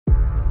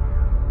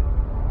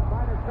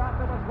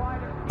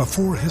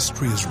Before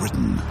history is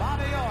written,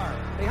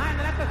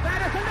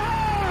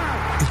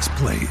 it's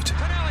played.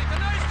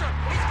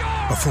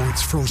 Before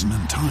it's frozen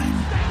in time,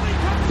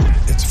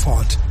 it's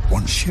fought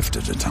one shift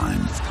at a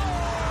time.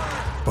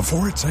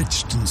 Before it's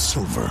etched in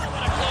silver,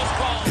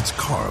 it's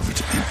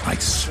carved in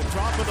ice.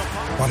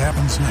 What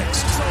happens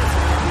next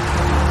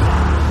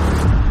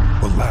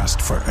will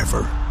last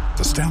forever.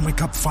 The Stanley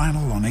Cup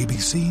Final on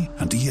ABC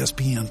and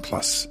ESPN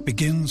Plus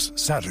begins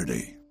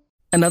Saturday.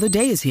 Another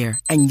day is here,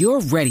 and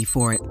you're ready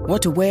for it.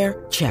 What to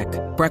wear? Check.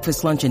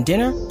 Breakfast, lunch, and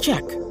dinner?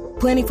 Check.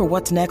 Planning for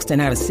what's next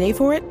and how to save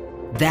for it?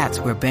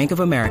 That's where Bank of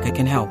America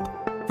can help.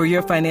 For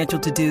your financial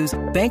to-dos,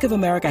 Bank of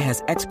America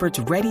has experts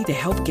ready to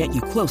help get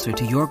you closer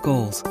to your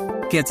goals.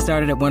 Get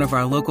started at one of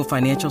our local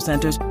financial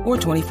centers or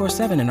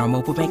 24/7 in our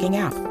mobile banking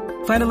app.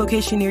 Find a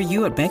location near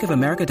you at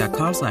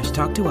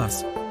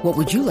bankofamerica.com/talktous. What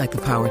would you like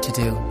the power to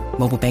do?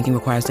 Mobile banking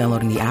requires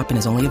downloading the app and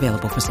is only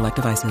available for select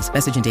devices.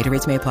 Message and data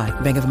rates may apply.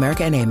 Bank of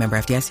America N.A., member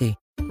FDIC.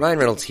 Ryan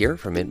Reynolds here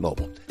from Mint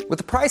Mobile. With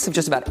the price of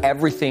just about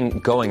everything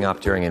going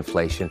up during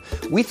inflation,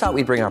 we thought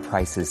we'd bring our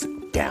prices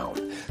down.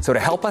 So to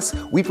help us,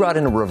 we brought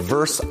in a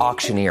reverse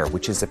auctioneer,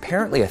 which is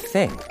apparently a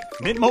thing.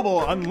 Mint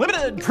Mobile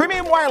Unlimited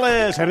Premium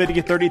Wireless. How to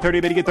get 30,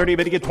 30, bit to get 30,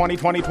 bit to get 20,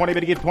 20, 20,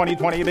 bit to get 20,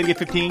 20, bit to get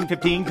 15,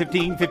 15,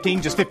 15,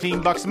 15, just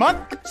 $15 a month?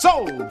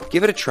 Sold!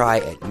 Give it a try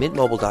at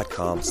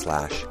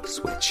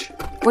mintmobile.com/switch.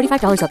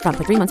 $45 up front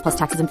for 3 months plus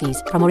taxes and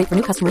fees. Promo rate for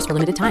new customers for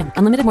limited time.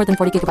 Unlimited more than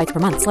 40 gigabytes per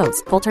month.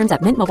 Slows full terms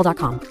at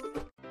mintmobile.com.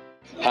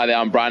 Hi there,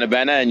 I'm Brian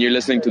Abana, and you're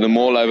listening to the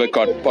Mall Over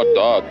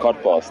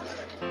Codcast.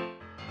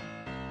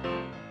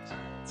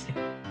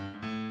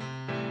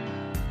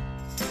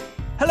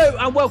 Hello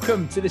and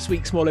welcome to this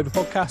week's Small Over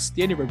Podcast,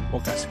 the only rugby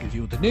podcast that gives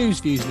you all the news,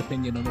 views and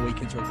opinion on the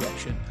weekend's rugby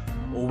action,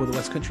 all with a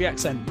West Country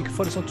accent. You can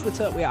follow us on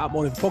Twitter. We are at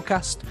Mall Over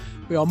Podcast.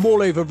 We are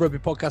Mall Over Rugby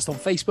Podcast on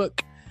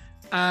Facebook.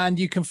 And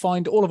you can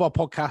find all of our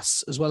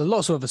podcasts, as well as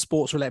lots of other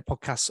sports-related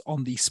podcasts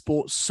on the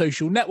Sports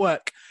Social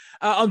Network.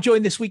 I'm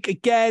joined this week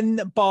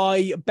again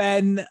by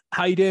Ben.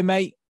 How you doing,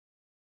 mate?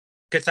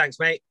 Good, thanks,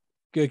 mate.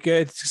 Good,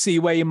 good. To see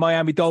you wear your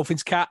Miami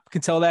Dolphins cap.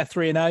 Can tell they're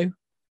 3-0.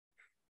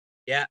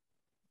 Yeah,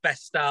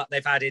 best start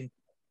they've had in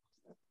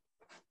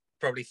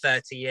probably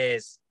 30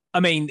 years. I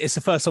mean, it's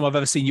the first time I've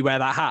ever seen you wear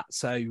that hat.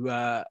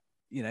 So,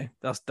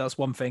 that's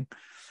one thing.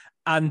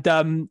 And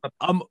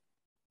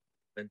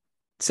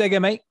say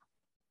again, mate.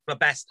 My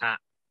best hat.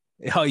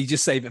 Oh, you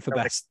just save it for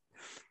best.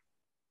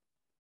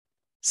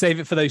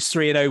 Save it for those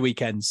 3-0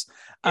 weekends.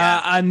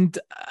 Yeah. And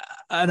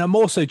I'm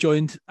also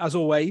joined, as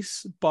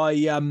always, by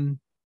the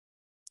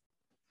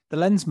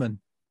Lensman,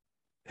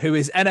 who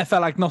is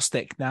NFL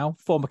agnostic now,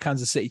 former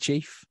Kansas City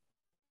Chief.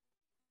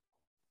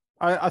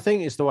 I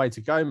think it's the way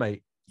to go,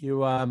 mate. You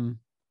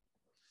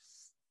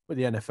with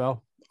the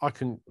NFL,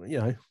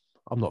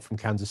 I'm not from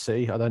Kansas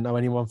City. I don't know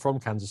anyone from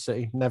Kansas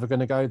City. Never going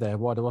to go there.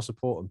 Why do I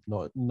support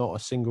them? Not a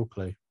single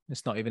clue.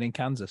 It's not even in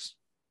Kansas.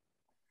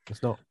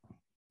 It's not.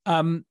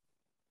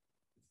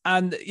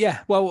 And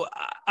yeah, well,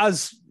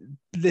 as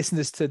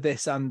listeners to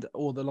this and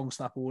all the long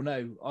snapper will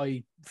know,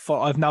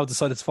 I've now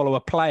decided to follow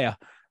a player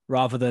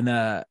rather than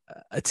a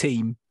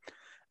team.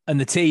 And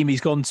the team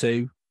he's gone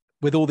to,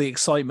 with all the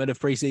excitement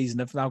of pre-season,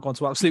 have now gone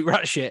to absolute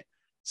rat shit.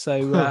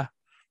 So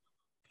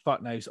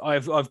fuck knows.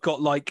 I've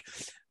got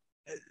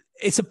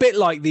it's a bit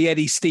like the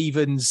Eddie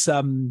Stevens.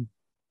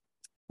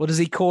 What does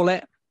he call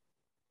it?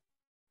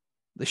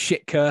 The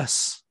shit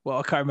curse. Well,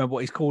 I can't remember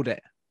what he's called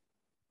it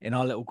in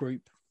our little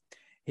group.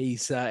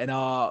 He's in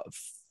our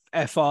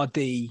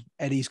FRD.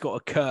 Eddie's got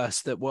a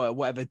curse that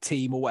whatever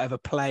team or whatever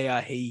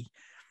player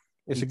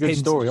it's a good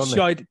story, isn't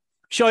it?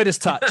 Shider's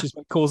touch is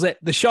what he calls it.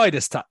 The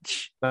Shider's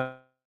touch. I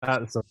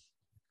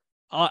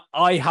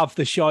have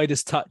the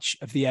Shider's touch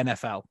of the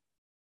NFL.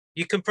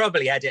 You can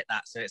probably edit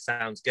that so it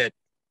sounds good.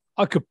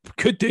 I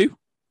could do.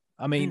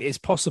 I mean, it's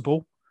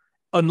possible.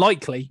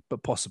 Unlikely,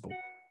 but possible.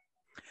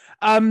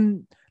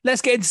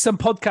 Let's get into some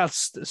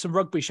podcasts, some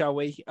rugby, shall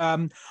we?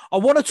 I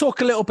want to talk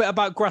a little bit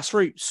about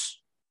grassroots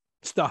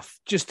stuff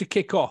just to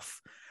kick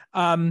off.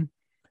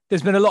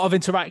 There's been a lot of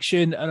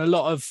interaction and a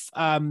lot of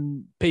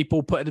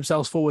people putting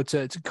themselves forward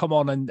to come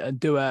on and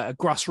do a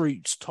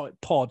grassroots type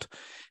pod.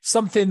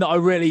 Something that I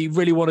really,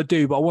 really want to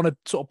do, but I want to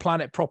sort of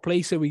plan it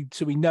properly so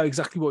we know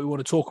exactly what we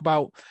want to talk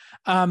about.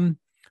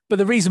 But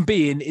the reason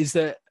being is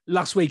that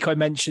last week I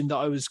mentioned that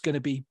I was going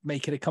to be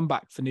making a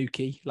comeback for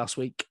Newquay last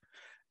week.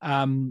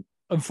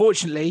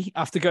 Unfortunately,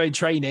 after going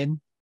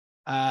training,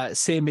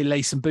 seeing me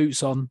lay some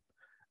boots on,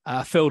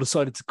 Phil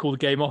decided to call the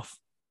game off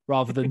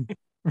rather than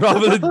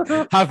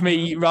have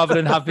me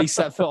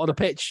set foot on a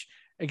pitch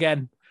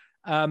again.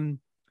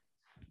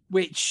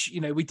 Which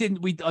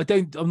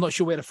I'm not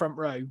sure we had a front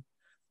row,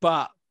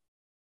 but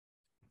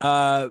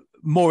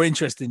more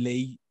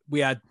interestingly, we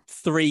had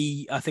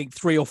three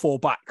or four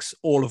backs,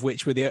 all of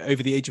which were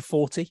over the age of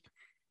 40.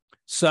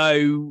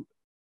 So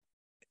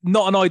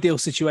not an ideal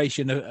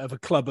situation of a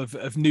club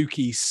of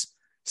Newquay's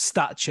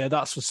stature,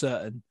 that's for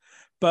certain.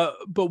 But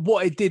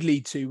what it did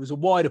lead to was a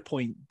wider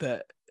point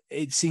that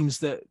it seems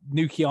that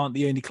Newquay aren't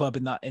the only club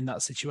in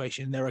that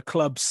situation. There are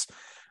clubs.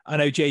 I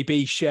know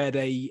JB shared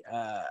a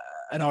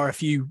an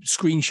RFU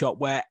screenshot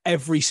where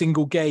every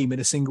single game in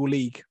a single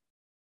league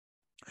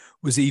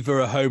was either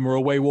a home or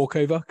away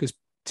walkover because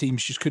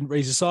teams just couldn't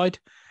raise a side.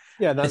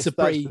 Yeah, that's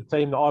the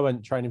team that I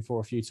went training for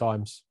a few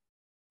times.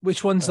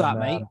 Which one's that,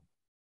 mate?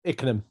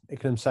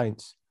 Ickenham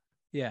Saints.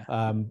 Yeah.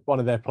 One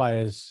of their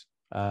players,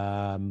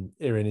 Ian,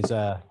 is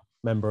a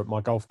member at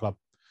my golf club.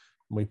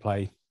 We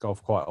play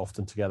golf quite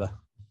often together.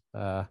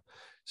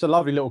 It's a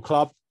lovely little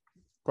club,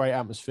 great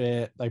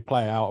atmosphere. They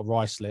play out of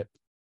Ruislip,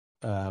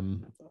 out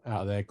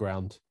of their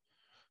ground.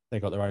 They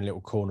got their own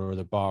little corner of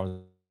the bar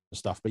and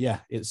stuff. But yeah,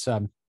 it's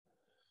I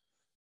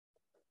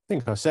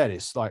think I said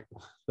it's like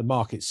the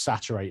market's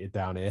saturated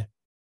down here.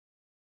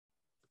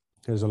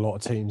 There's a lot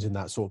of teams in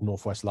that sort of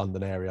northwest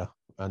London area,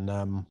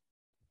 and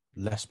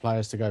less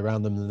players to go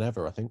around them than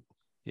ever, I think.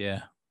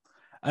 Yeah,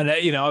 and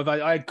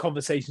I had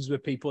conversations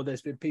with people.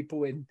 There's been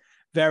people in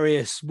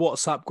various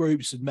WhatsApp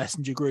groups and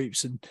messenger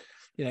groups, and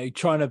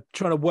trying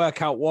to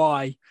work out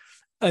why.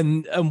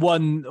 And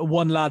one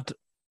lad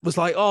was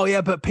like, "Oh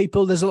yeah, but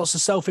there's lots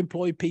of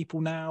self-employed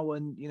people now,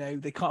 and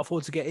they can't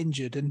afford to get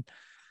injured." And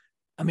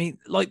I mean,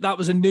 like that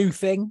was a new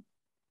thing.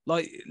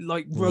 Like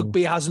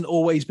rugby hasn't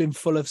always been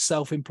full of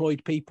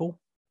self-employed people.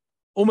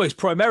 Almost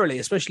primarily,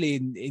 especially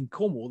in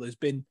Cornwall, there's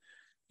been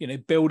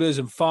builders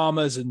and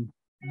farmers and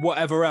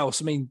whatever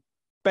else. I mean,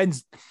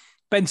 Ben's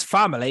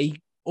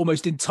family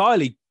almost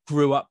entirely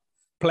grew up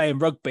playing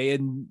rugby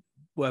and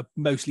were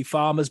mostly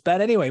farmers,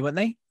 Ben, anyway, weren't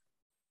they?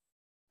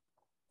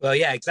 Well,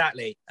 yeah,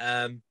 exactly.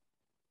 Yeah,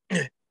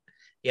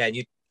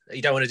 you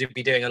don't want to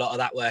be doing a lot of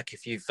that work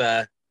if you've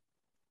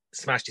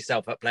smashed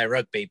yourself up playing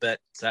rugby, but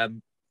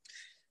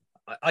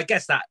I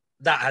guess that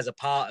has a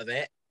part of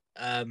it.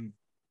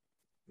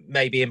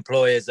 Maybe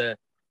employers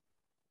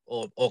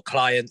or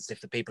clients, if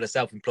the people are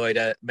self-employed,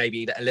 are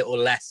maybe a little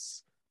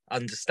less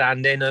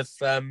understanding of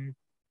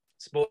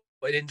sport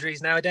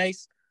injuries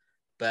nowadays.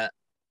 But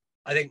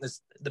I think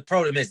the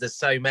problem is there's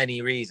so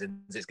many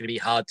reasons it's going to be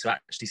hard to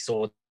actually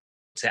sort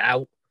it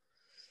out.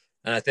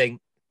 And I think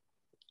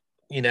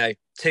 2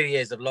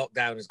 years of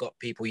lockdown has got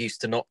people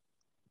used to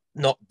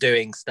not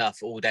doing stuff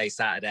all day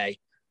Saturday.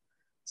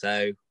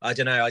 So I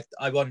don't know.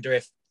 I wonder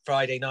if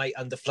Friday night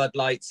under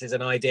floodlights is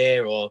an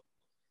idea, or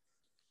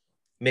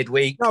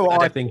midweek. No,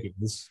 I think it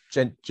is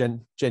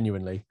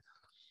genuinely.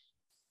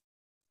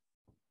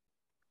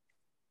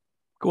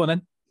 Go on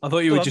then. I thought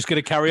you were just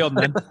going to carry on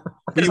then.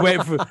 Were you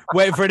waiting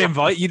for an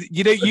invite?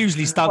 You don't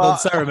usually stand on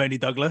ceremony,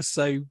 Douglas.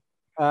 So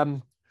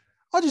I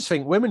just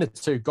think women are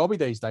too gobby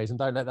these days and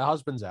don't let their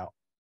husbands out.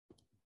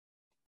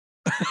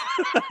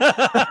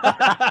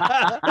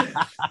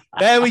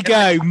 There we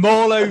go.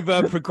 Maul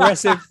over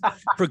progressive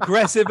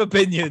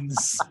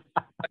opinions.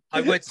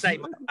 I would say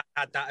I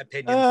had that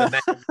opinion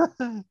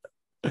for men.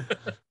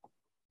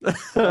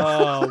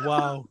 Oh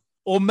wow.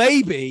 Or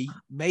maybe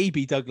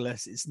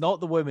Douglas, it's not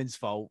the women's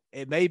fault.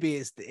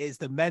 It's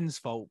the men's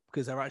fault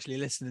because they're actually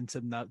listening to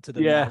them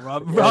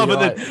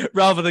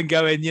rather than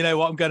going, you know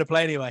what, I'm going to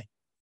play anyway.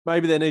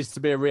 Maybe there needs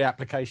to be a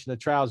reapplication of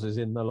trousers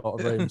in a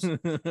lot of rooms.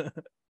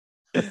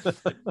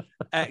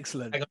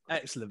 Excellent.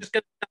 Just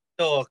get the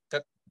door.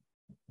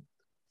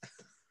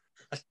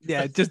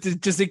 Yeah,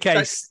 just in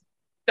case.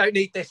 Don't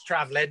need this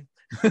travelling.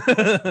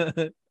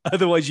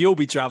 Otherwise, you'll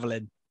be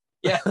travelling.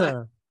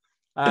 Yeah.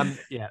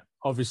 Yeah.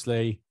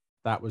 Obviously,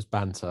 that was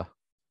banter.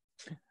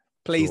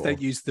 Please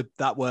don't use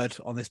that word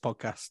on this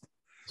podcast.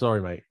 Sorry,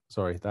 mate.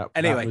 Sorry. That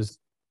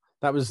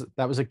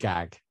was a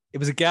gag. It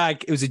was a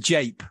gag. It was a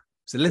jape. It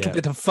was a little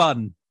bit of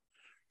fun.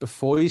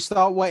 Before you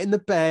start wetting the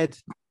bed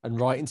and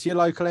writing to your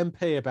local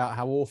MP about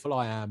how awful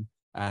I am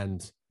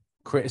and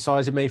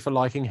criticising me for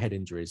liking head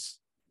injuries.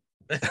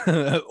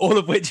 All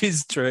of which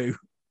is true.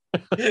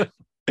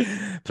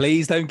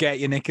 Please don't get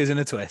your knickers in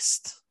a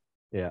twist.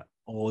 Yeah.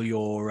 Or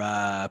your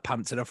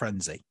pants in a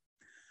frenzy.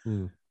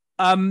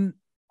 Although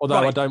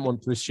right. I don't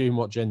want to assume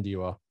what gender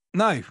you are.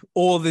 No.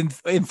 Or in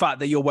fact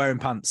that you're wearing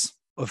pants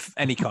of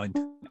any kind.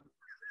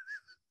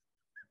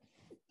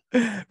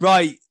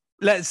 Right.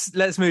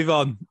 Let's move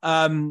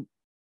on.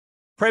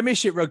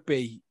 Premiership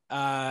rugby.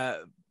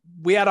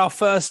 We had our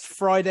first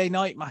Friday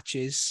night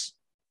matches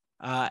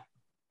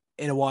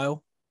in a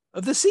while.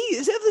 Of the season?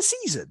 Is it of the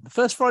season? The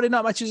first Friday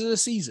night matches of the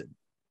season?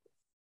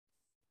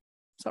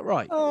 Is that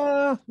right?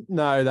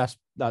 No, that's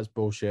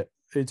bullshit.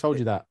 Who told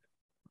you that?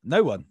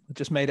 No one. I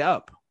just made it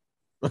up.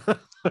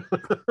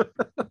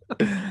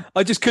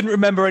 I just couldn't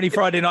remember any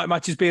Friday night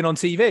matches being on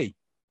TV.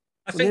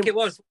 I think it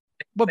was.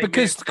 Well,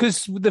 because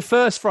the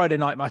first Friday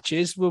night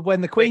matches were when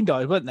the Queen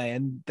died, weren't they?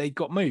 And they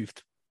got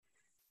moved.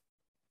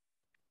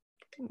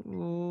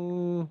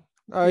 Oh,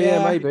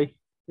 yeah, maybe.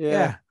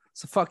 Yeah.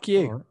 So fuck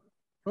you.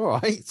 All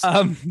right.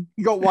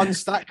 You got one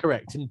stat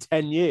correct in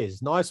 10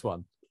 years. Nice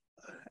one.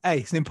 Hey,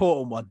 it's an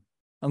important one.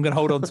 I'm going to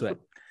hold on to it.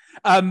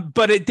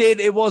 But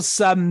it was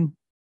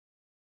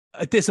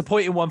a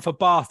disappointing one for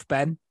Bath,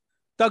 Ben.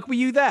 Doug, were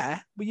you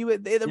there? Were you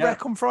at the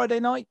Rec on Friday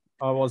night?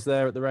 I was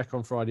there at the Rec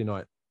on Friday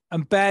night.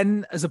 And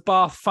Ben, as a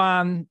Bath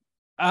fan,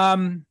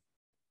 probably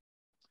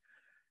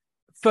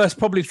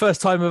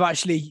first time of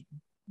actually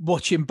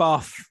watching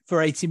Bath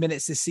for 80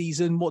 minutes this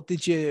season. What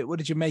did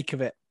you make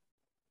of it?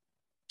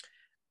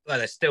 Well,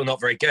 they're still not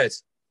very good.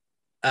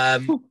 They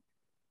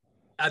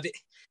had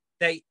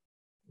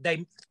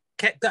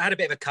a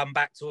bit of a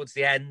comeback towards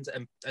the end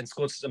and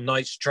scored some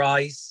nice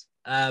tries.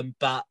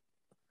 But,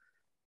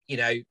 you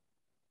know,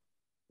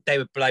 they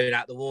were blown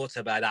out the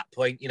water by that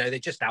point. You know, they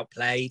just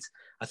outplayed.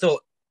 I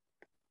thought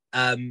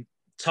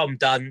Tom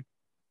Dunn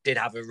did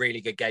have a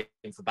really good game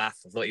for Bath.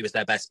 I thought he was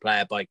their best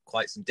player by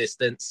quite some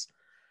distance.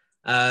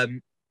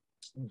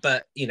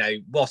 But, you know,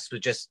 Wasps were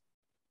just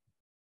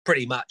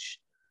pretty much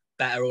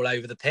better all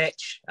over the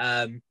pitch.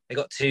 They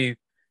got two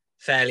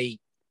fairly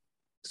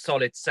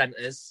solid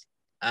centres.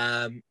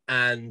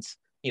 And,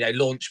 you know,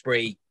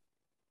 Launchbury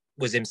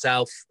was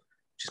himself,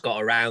 just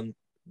got around,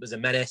 was a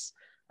menace.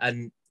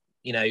 And,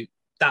 you know,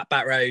 that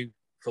back row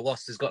for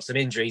Wasps has got some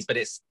injuries, but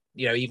it's,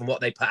 you know, even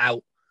what they put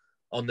out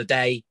on the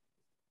day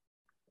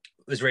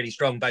was really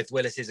strong. Both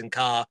Willis's and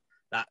Carr,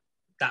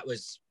 that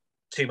was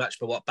too much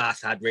for what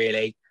Bath had,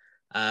 really.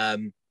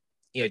 You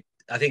know,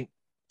 I think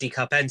Di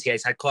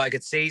Carpentier's had quite a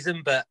good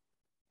season, but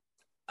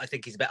I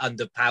think he's a bit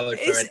underpowered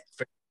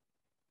for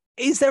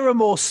Is there a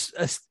more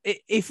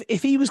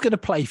if he was going to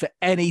play for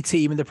any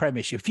team in the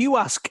Premiership? If you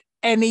ask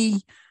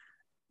any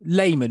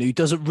layman who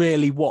doesn't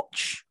really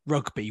watch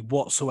rugby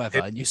whatsoever,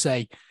 and you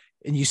said,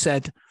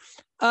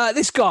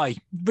 this guy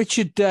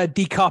Richard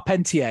Di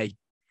Carpentier,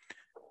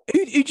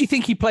 who do you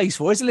think he plays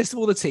for? Here's a list of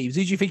all the teams.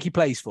 Who do you think he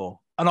plays for?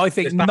 And I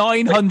think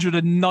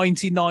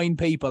 999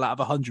 people out of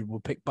 100 will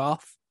pick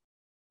Bath.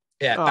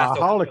 Yeah,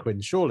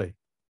 Harlequin, surely.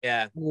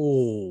 Yeah.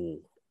 Oh.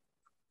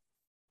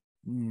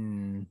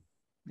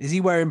 Is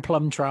he wearing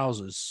plum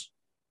trousers?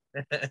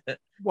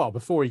 Well,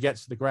 before he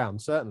gets to the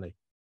ground, certainly.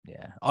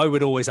 Yeah, I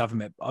would always have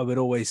him. I would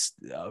always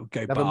go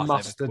have Bath a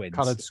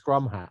mustard-coloured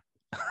scrum hat.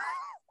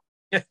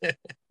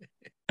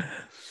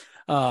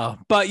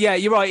 But yeah,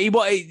 you're right.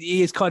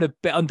 He is kind of a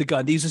bit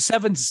undergunned. He's a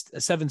seven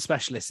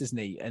specialist, isn't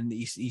he? And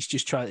he's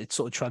just trying to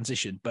sort of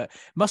transition. But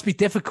it must be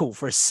difficult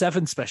for a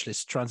 7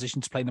 specialist to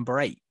transition to play number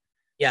 8.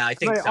 Yeah, I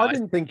think so. I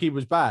didn't think he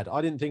was bad.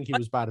 I didn't think he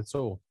was bad at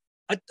all.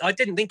 I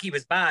didn't think he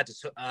was bad,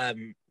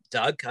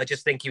 Doug. I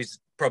just think he was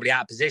probably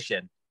out of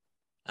position.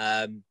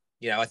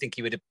 You know, I think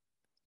he would have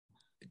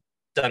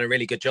done a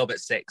really good job at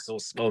 6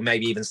 or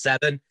maybe even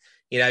 7.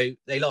 You know,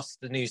 they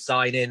lost the new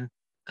signing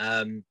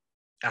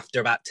after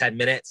about 10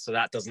 minutes, so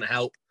that doesn't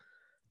help.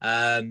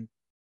 And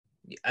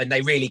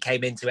they really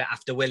came into it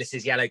after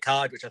Willis's yellow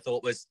card, which I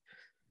thought was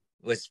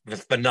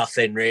for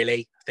nothing,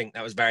 really. I think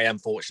that was very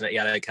unfortunate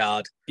yellow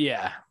card.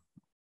 Yeah.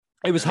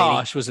 It was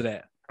harsh, wasn't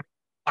it?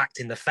 Backed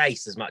in the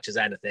face as much as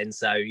anything.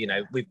 So, you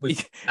know,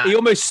 he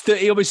almost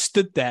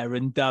stood there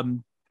and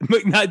Josh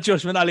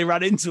McNally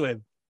ran into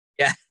him.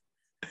 Yeah.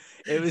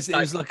 It was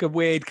like a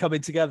weird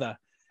coming together.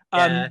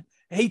 Yeah.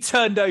 He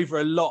turned over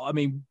a lot. I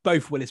mean,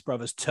 both Willis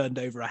brothers turned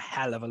over a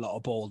hell of a lot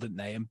of ball, didn't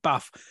they? And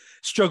Bath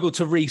struggled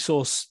to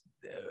resource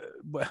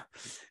their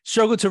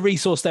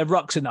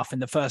rucks enough in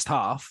the first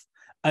half.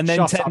 And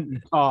then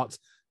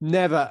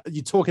never.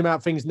 You're talking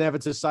about things never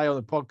to say on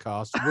the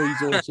podcast.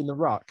 Resource in the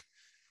ruck.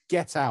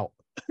 Get out.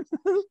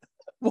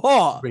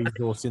 What?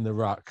 Resource in the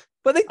ruck.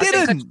 But they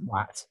didn't.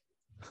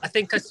 I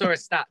think I saw a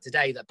stat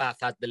today that Bath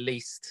had the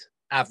least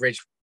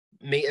average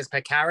meters per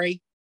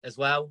carry as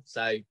well.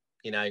 So,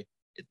 you know,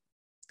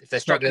 if they're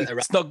struggling,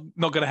 it's not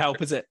going to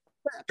help, is it?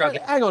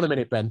 Hang on a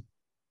minute, Ben.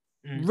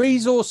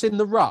 Resource in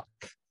the ruck.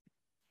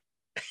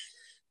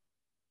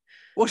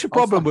 What's your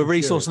problem with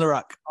resource in the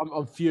ruck?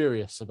 I'm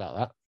furious about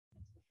that.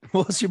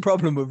 What's your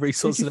problem with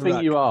resource in the ruck? Who do you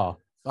think you are?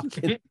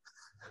 Fucking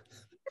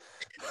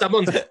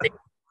someone's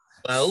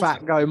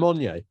Fat Go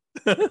Monye.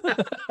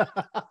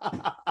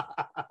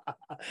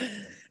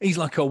 He's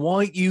like a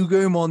white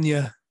Hugo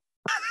Monye.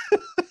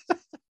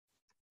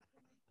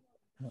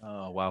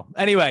 Oh well.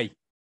 Anyway,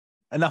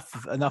 enough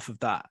of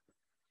that.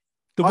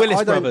 The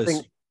Willis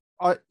brothers.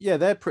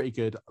 They're pretty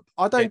good.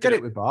 I don't get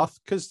it with Bath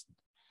because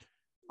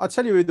I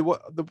tell you,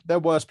 their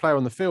worst player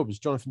on the field was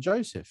Jonathan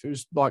Joseph. It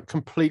was like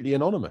completely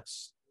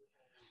anonymous.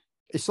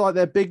 It's like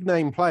their big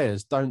name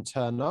players don't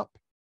turn up.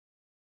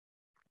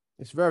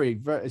 It's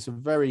it's a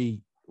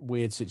very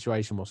weird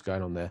situation. What's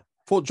going on there?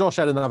 I thought Josh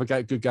had another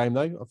good game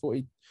though. I thought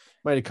he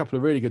made a couple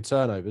of really good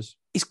turnovers.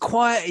 He's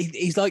quiet.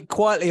 He's like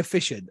quietly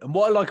efficient. And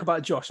what I like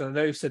about Josh, and I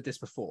know you've said this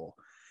before,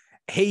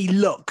 he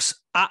looks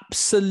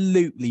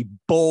absolutely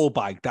ball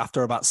bagged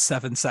after about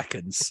 7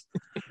 seconds.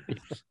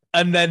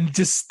 and then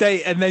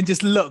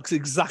just looks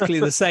exactly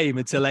the same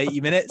until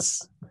 80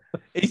 minutes.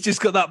 He's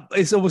just got that.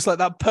 It's almost like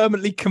that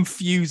permanently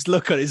confused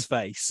look on his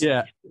face.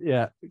 Yeah.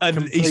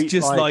 And he's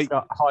just like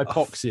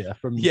hypoxia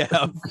from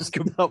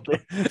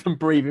from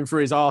breathing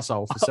through his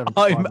arsehole for 7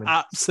 I'm minutes.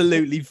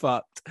 Absolutely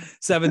fucked.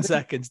 7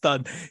 seconds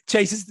done.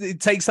 Takes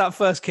that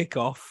first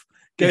kickoff,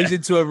 goes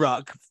into a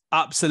ruck,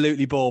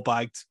 absolutely ball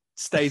bagged,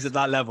 stays at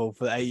that level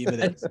for 80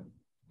 minutes.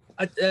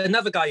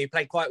 Another guy who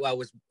played quite well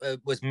was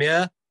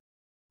Muir.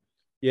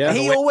 Yeah,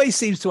 he always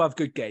seems to have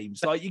good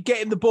games. Like you get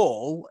him the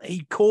ball,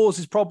 he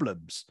causes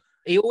problems.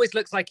 He always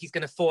looks like he's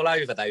going to fall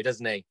over, though,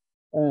 doesn't he?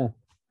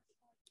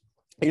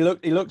 He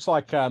looks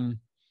like when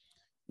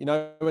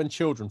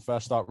children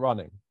first start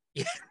running.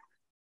 Yeah.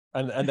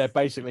 And they're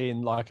basically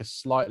in like a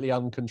slightly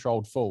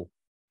uncontrolled fall.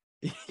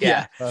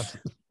 Yeah.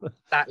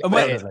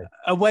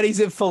 And when he's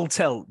in full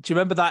tilt, do you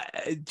remember that?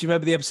 Do you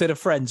remember the episode of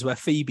Friends where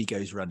Phoebe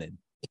goes running?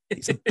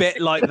 It's a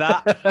bit like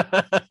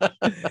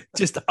that.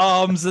 Just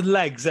arms and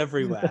legs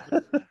everywhere.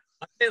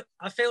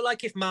 I feel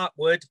like if Mark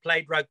Wood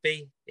played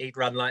rugby, he'd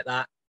run like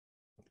that.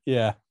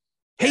 Yeah.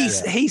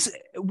 He's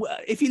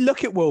if you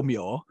look at Will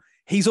Muir,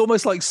 he's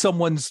almost like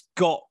someone's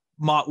got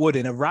Mark Wood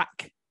in a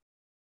rack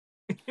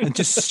and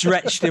just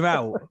stretched him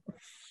out.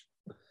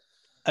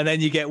 And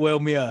then you get Will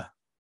Muir.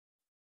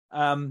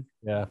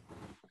 Yeah.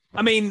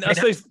 I mean, I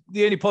suppose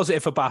the only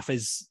positive for Bath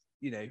is,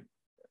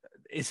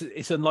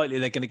 it's unlikely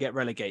they're going to get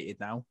relegated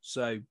now.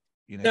 So,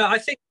 No, I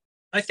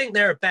think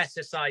they're a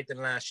better side than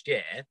last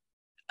year.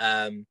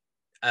 And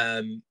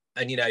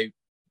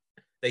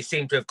they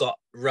seem to have got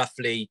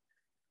roughly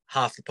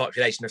half the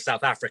population of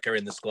South Africa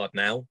in the squad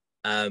now.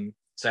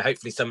 So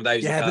hopefully some of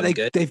those are but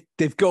good.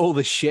 They've got all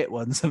the shit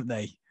ones, haven't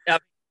they? Yeah.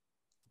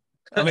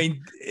 I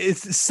mean,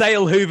 it's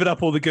Sale hoovered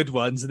up all the good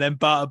ones, and then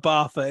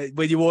Bath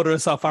when you order a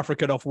South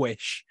African off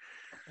Wish.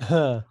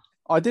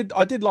 I did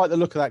like the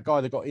look of that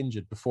guy that got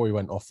injured before he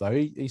went off, though.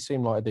 He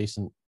seemed like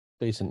a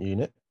decent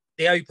unit.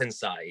 The open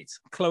side,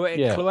 Cloet.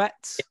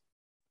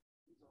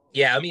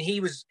 Yeah, I mean he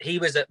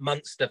was at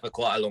Munster for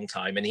quite a long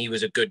time, and he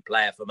was a good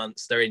player for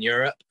Munster in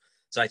Europe.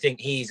 So I think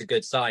he's a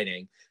good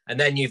signing. And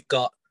then you've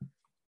got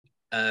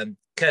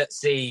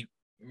Coetzee,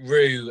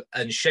 Roux,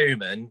 and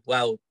Schumann.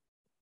 Well,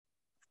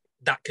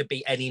 that could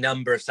be any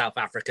number of South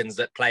Africans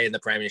that play in the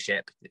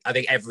Premiership. I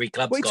think every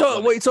club's What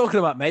are you talking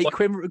about, mate?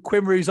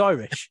 Quim Roux's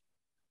Irish.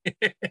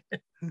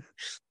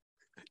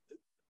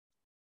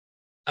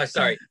 Oh,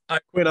 sorry.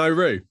 Quinn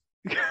O'Roux.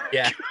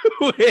 Yeah.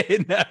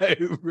 Quinn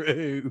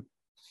O'Roux.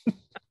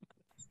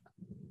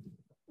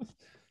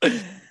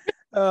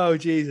 Oh,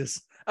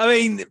 Jesus. I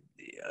mean,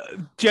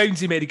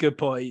 Jonesy made a good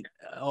point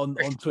on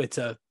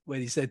Twitter when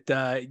he said,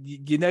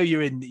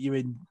 you're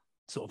in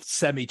sort of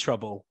semi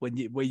trouble when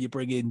you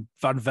bring in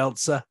Van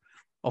Veltzer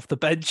off the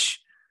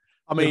bench.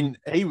 I mean,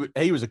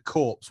 he was a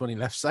corpse when he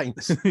left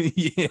Saints.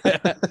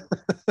 Yeah.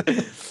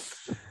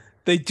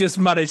 They just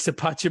managed to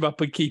patch him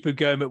up and keep him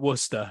going at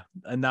Worcester,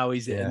 and now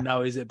he's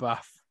at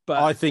Bath.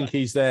 But I think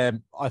he's there.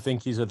 I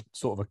think he's a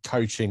sort of a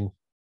coaching,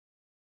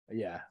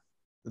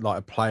 like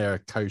a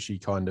player coachy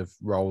kind of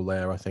role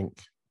there. I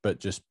think, but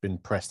just been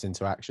pressed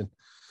into action.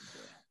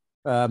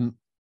 I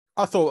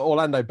thought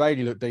Orlando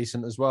Bailey looked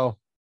decent as well.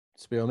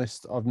 To be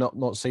honest, I've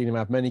not seen him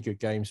have many good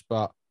games,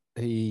 but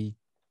he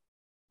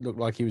looked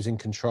like he was in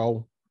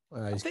control.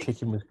 His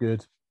kicking was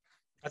good.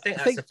 I think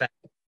that's a fair.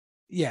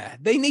 Yeah,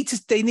 they need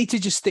to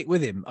just stick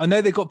with him. I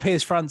know they've got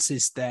Piers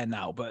Francis there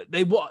now, but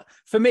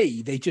for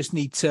me, they just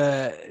need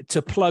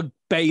to plug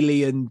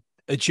Bailey and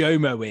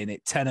Ajomo in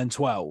at 10 and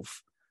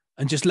 12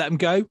 and just let them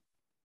go.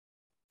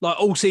 Like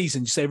all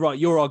season, just say, right,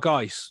 you're our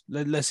guys.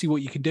 Let's see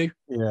what you can do.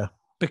 Yeah.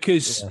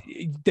 Because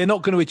they're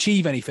not going to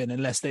achieve anything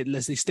unless they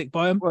stick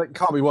by them. Well, it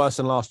can't be worse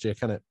than last year,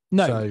 can it?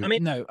 No,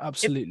 no,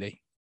 absolutely.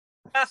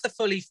 If Bath are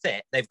fully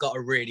fit, they've got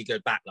a really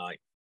good backline,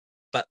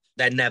 but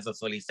they're never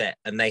fully fit,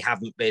 and they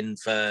haven't been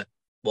for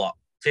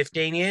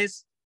 15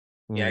 years.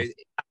 You know,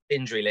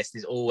 injury list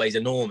is always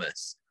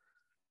enormous.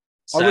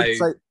 So,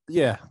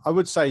 I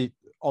would say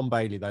on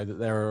Bailey though that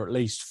there are at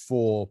least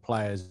 4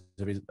 players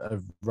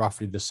of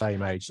roughly the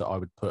same age that I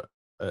would put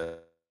a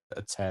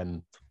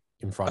 10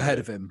 in front ahead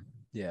of him.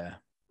 Yeah.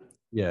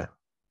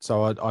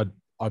 So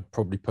I'd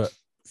probably put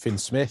Finn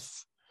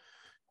Smith,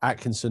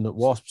 Atkinson at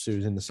Wasps, who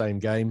was in the same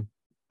game.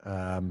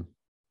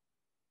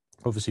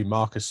 Obviously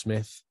Marcus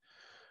Smith.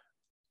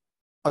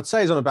 I'd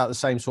say he's on about the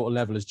same sort of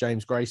level as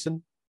James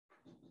Grayson,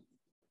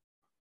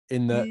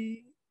 in that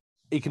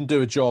he can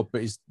do a job,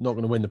 but he's not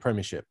going to win the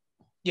Premiership.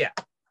 Yeah.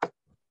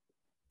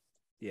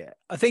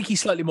 I think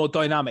he's slightly more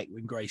dynamic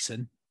than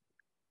Grayson,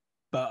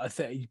 but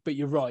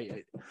you're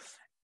right.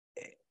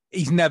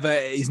 He's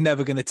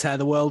never going to tear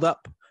the world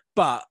up,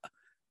 but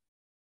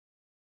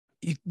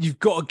you've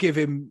got to give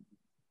him.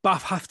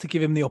 Bath have to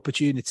give him the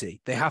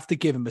opportunity. They have to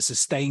give him a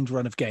sustained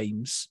run of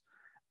games.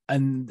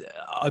 And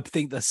I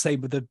think the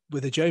same with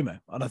Ajomo.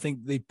 And I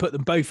think they put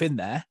them both in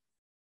there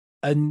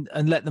and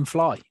let them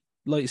fly.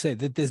 Like you said,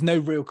 there's no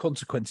real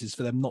consequences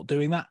for them not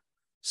doing that.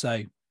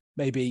 So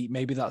maybe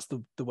that's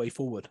the way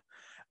forward.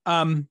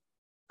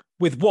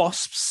 With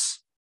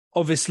Wasps,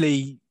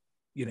 obviously,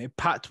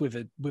 packed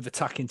with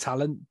attacking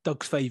talent.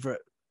 Doug's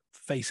favourite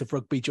face of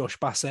rugby, Josh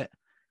Bassett,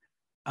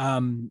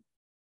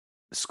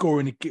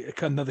 scoring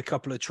another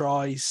couple of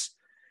tries.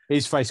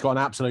 His face got an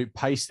absolute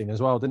pasting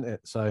as well, didn't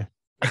it? So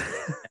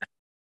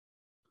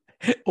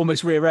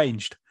almost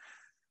rearranged.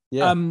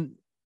 Yeah,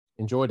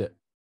 enjoyed it.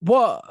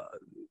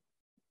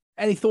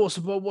 Any thoughts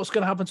about what's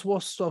going to happen to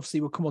us? Obviously,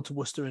 we'll come on to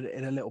Worcester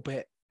in a little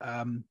bit.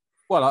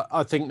 Well,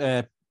 I think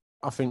they're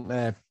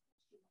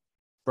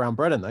brown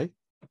bread, aren't they?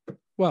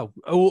 Well,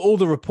 all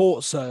the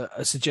reports are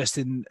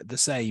suggesting the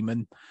same,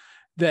 and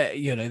that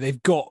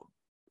they've got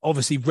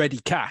obviously ready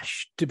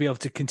cash to be able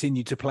to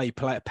continue to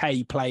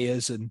pay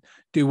players and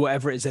do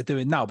whatever it is they're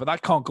doing now. But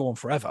that can't go on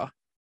forever.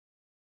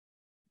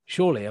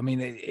 Surely, I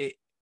mean,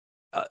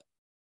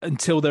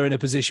 until they're in a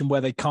position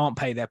where they can't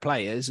pay their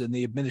players and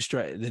the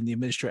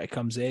administrator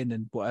comes in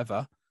and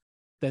whatever,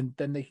 then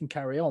they can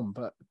carry on.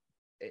 But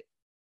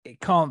I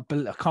can't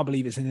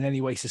believe it's in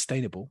any way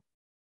sustainable.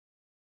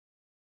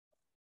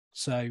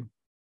 So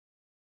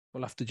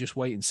we'll have to just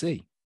wait and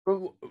see.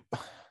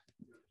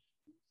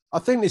 I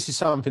think this is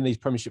something these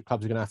Premiership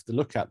clubs are going to have to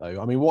look at,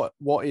 though. I mean,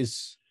 what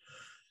is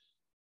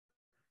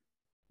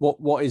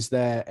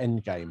their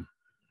end game?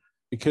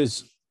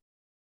 Because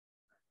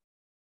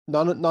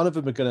none of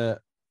them are going to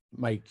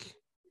make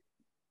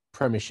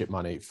Premiership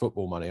money,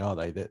 football money, are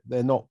they?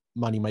 They're not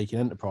money-making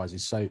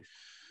enterprises. So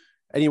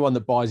anyone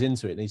that buys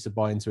into it needs to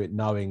buy into it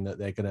knowing that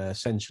they're going to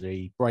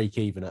essentially break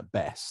even at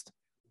best.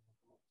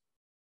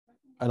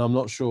 And I'm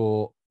not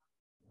sure,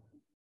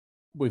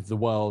 with the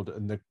world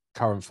and the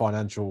current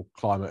financial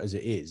climate as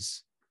it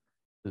is,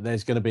 that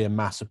there's going to be a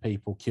mass of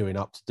people queuing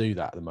up to do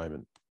that at the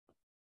moment.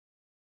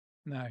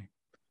 No,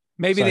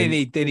 maybe they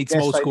need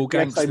some old school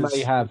gangsters.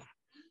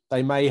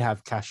 They may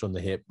have cash on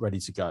the hip ready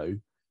to go,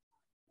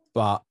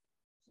 but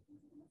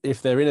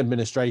if they're in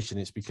administration,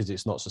 it's because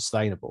it's not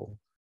sustainable.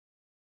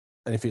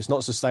 And if it's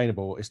not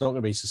sustainable, it's not going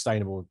to be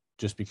sustainable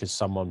just because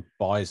someone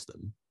buys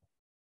them.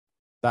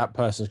 That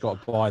person's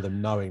got to buy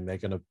them knowing they're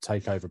going to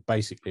take over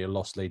basically a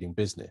loss-leading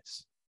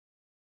business.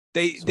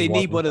 They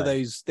need one of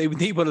those. They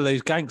need one of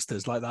those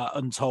gangsters like that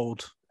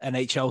untold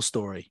NHL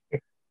story.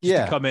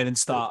 To come in and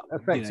start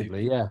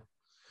effectively.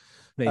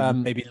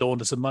 Maybe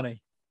launder some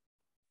money.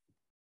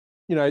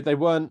 They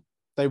weren't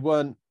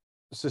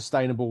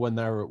sustainable when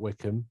they were at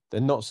Wycombe.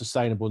 They're not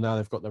sustainable now.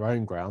 They've got their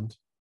own ground.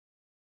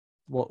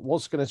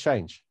 What's going to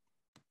change?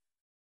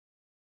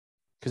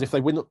 Because if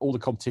they win all the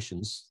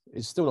competitions,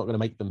 it's still not going to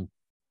make them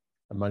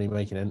a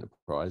money-making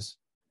enterprise.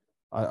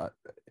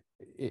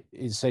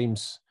 It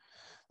seems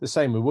the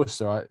same with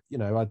Worcester.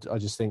 I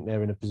just think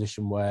they're in a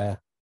position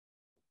where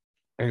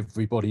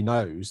everybody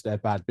knows they're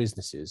bad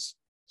businesses.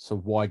 So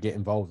why get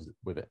involved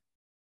with it?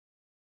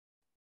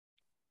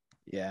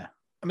 Yeah,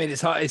 I mean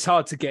it's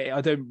hard to get.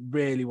 I don't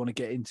really want to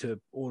get into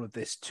all of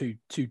this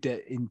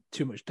in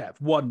too much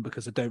depth. One,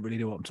 because I don't really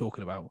know what I'm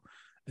talking about,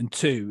 and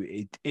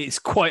two, it's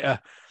quite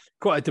a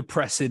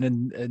depressing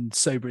and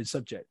sobering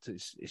subject.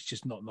 It's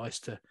just not nice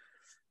to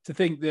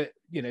think that,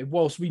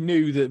 whilst we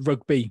knew that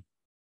rugby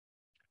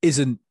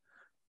isn't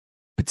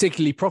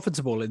particularly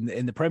profitable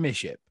in the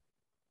Premiership,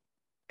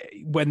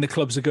 when the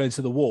clubs are going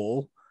to the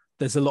wall,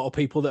 there's a lot of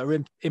people that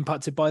are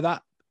impacted by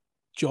that,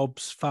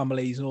 jobs,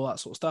 families, and all that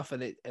sort of stuff,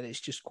 and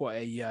it's just quite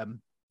a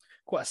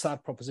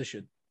sad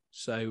proposition.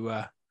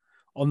 So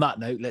on that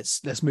note,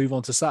 let's move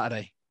on to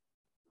Saturday.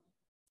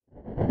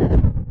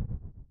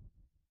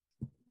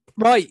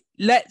 Right,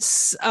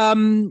 let's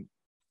go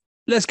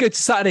to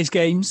Saturday's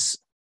games.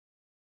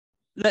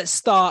 Let's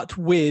start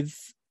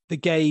with the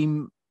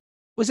game.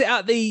 Was it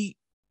at the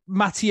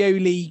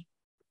Mattioli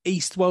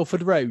East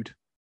Welford Road?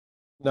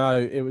 No,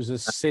 it was a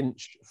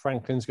Cinch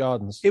Franklin's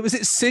Gardens. It was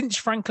at Cinch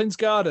Franklin's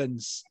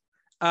Gardens,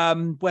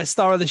 where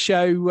star of the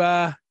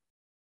show,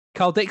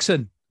 Carl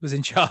Dixon, was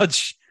in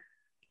charge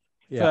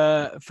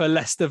for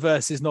Leicester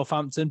versus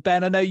Northampton.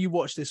 Ben, I know you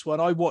watched this one.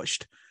 I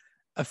watched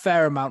a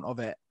fair amount of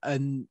it,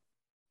 and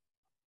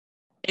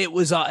it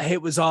was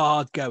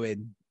hard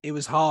going. It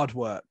was hard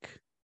work.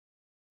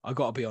 I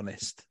got to be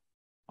honest.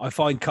 I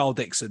find Carl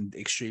Dixon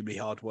extremely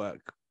hard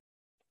work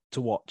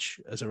to watch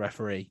as a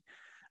referee,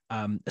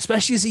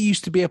 especially as he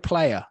used to be a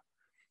player.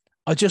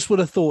 I just would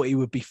have thought he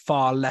would be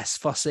far less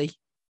fussy,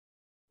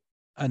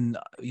 and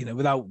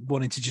without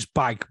wanting to just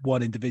bag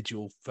one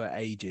individual for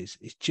ages.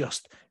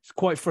 It's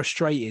quite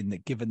frustrating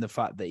that, given the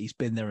fact that he's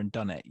been there and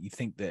done it, you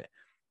think that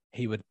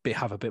he would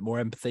have a bit more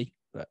empathy,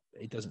 but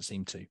he doesn't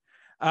seem to.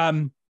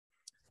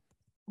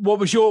 What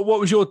was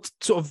your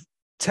sort of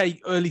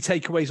early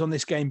takeaways on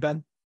this game,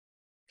 Ben?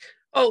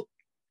 Oh,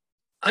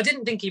 I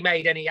didn't think he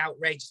made any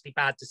outrageously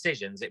bad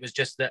decisions. It was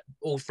just that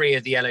all three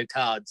of the yellow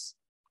cards,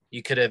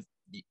 you could have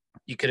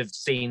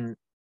seen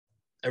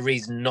a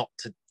reason not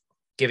to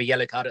give a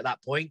yellow card at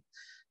that point.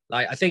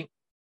 Like, I think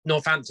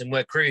Northampton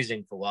were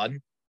cruising for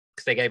one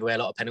because they gave away a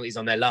lot of penalties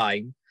on their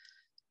line,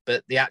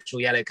 but the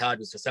actual yellow card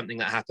was for something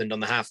that happened on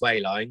the halfway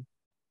line.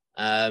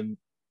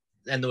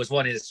 Then there was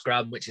one in a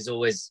scrum, which is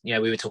always, we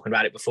were talking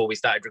about it before we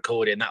started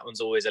recording. That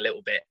one's always a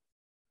little bit,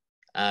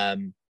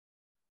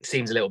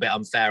 seems a little bit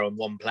unfair on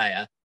one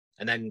player.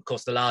 And then, of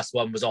course, the last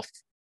one was off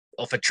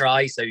a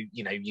try. So,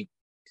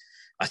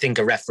 I think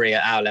a referee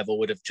at our level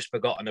would have just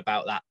forgotten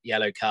about that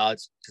yellow card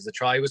because the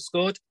try was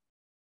scored.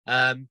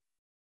 But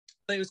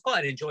it was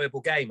quite an enjoyable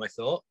game, I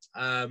thought.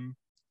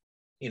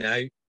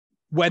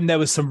 When there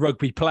was some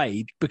rugby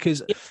played,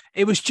 because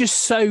it was just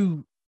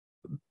so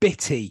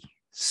bitty.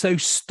 So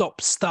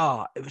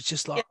stop-start. It was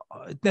just like,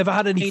 it never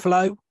had any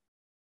flow.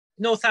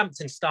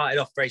 Northampton started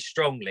off very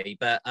strongly,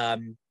 but,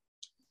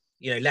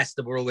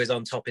 Leicester were always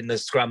on top in the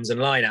scrums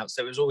and lineouts.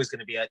 So it was always going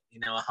to be a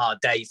hard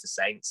day for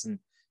Saints.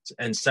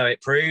 And so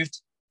it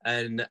proved.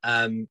 And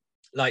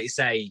like you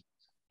say,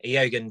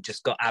 Eogan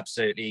just got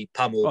absolutely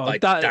pummeled by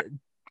Dan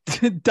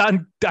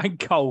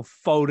Cole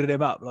folded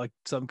him up like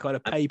some kind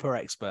of paper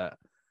expert.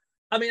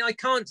 I mean, I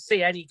can't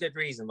see any good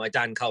reason why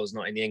Dan Cole's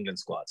not in the England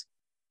squad,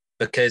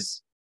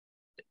 because,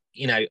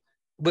 you know,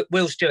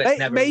 Will Stewart's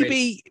never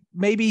maybe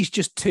he's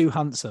just too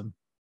handsome.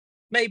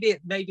 Maybe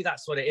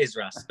that's what it is,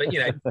 Russ. But, you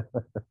know,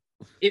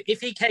 if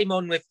he came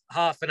on with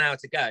half an hour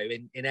to go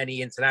in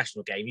any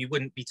international game, you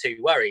wouldn't be too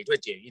worried,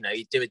 would you? You know,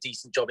 he'd do a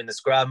decent job in the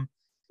scrum.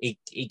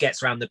 He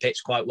gets around the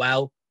pitch quite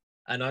well.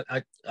 And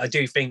I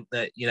do think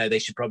that, you know, they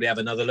should probably have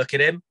another look at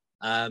him.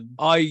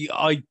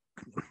 I've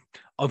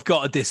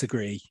got to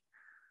disagree.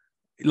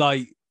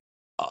 Like,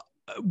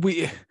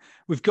 we've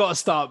got to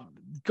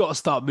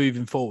start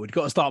moving forward.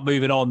 Got to start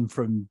moving on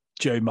from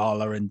Joe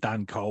Marler and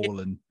Dan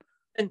Cole and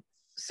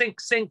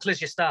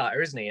Sinclair's your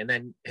starter, isn't he? And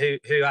then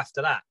who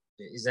after that?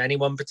 Is there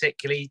anyone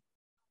particularly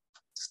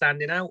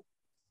standing out?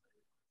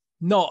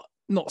 Not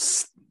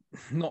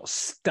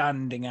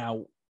standing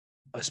out,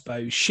 I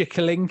suppose.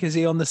 Schickerling, is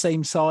he on the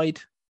same side?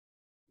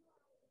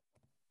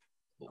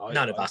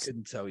 None of us. I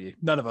couldn't tell you.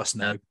 None of us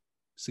know. No.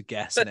 It's a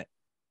guess, But, isn't it?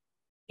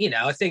 You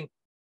know, I think,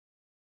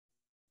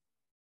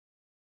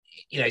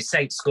 you know,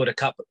 Saints scored a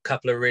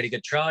couple of really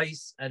good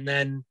tries, and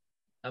then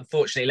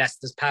unfortunately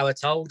Leicester's power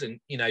told,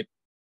 and, you know,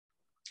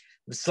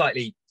 the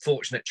slightly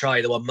fortunate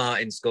try, the one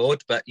Martin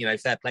scored, but, you know,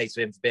 fair play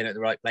to him for being at the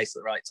right place at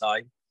the right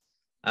time.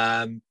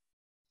 And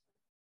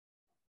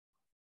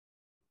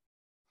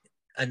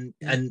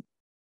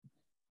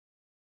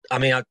I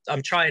mean,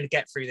 I'm trying to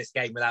get through this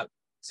game without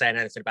saying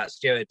anything about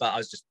Stewart, but I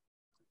was just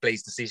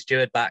pleased to see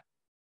Stewart back.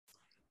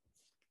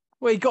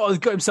 Well, he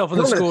got himself on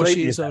the score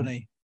sheet, hasn't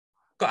he?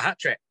 Got a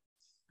hat-trick.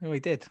 Oh, he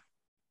did.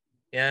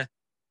 Yeah.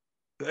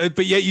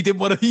 But yet you didn't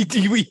want to...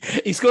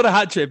 He scored a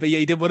hat-trick, but yet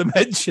you didn't want to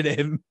mention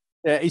him.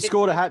 Yeah, he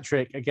scored a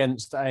hat-trick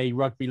against a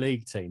rugby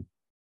league team.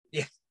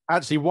 Yeah.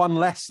 Actually, one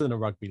less than a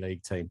rugby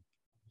league team.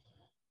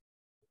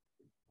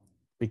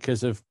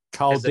 Because of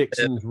Carl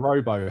Dixon's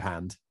robo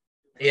hand.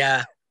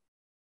 Yeah.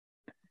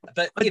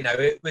 But, you know,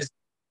 it was...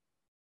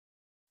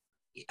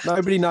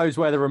 Nobody knows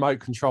where the remote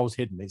control's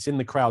hidden. It's in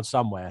the crowd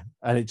somewhere,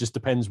 and it just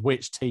depends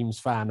which team's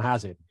fan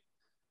has it.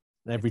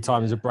 And every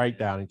time there's a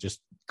breakdown, it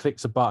just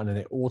clicks a button and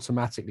it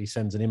automatically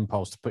sends an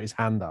impulse to put his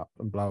hand up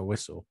and blow a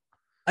whistle.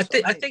 I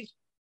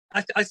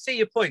see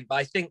your point, but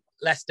I think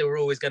Leicester were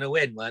always going to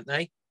win, weren't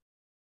they?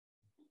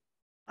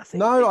 I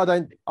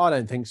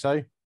don't think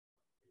so.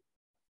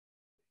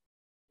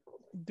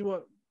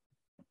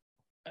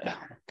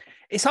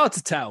 It's hard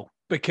to tell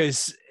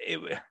because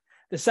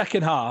the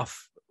second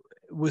half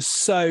was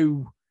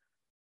so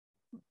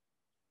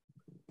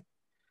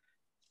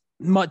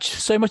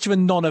much of a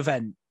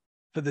non-event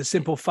for the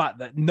simple fact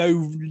that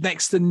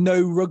next to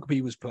no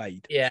rugby was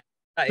played. Yeah.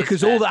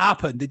 Because all that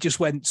happened, it just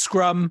went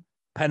scrum,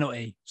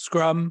 penalty,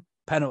 scrum,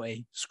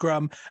 penalty,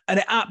 scrum, and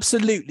it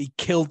absolutely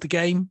killed the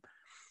game.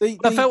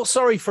 I felt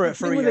sorry for it.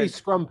 For these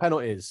scrum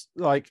penalties,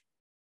 like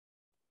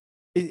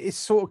it's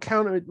sort of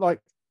counter. Like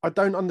I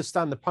don't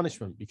understand the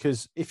punishment,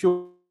 because if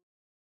you're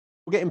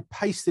getting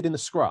pasted in the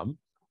scrum,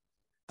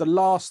 the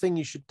last thing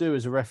you should do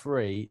as a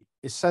referee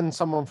is send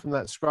someone from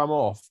that scrum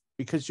off,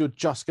 because you're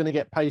just going to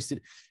get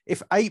pasted.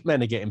 If 8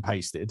 men are getting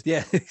pasted,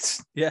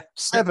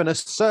 7 are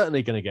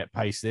certainly going to get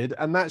pasted,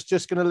 and that's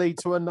just going to lead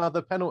to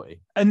another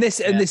penalty. And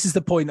this is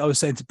the point I was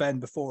saying to Ben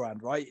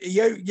beforehand, right?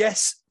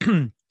 Yes,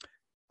 you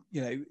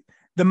know,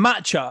 the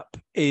matchup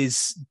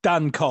is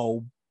Dan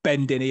Cole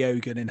bending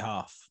Eogan in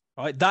half,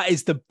 right? That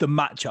is the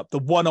matchup, the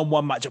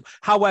one-on-one matchup.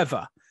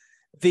 However,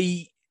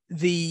 the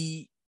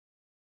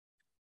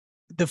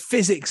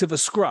physics of a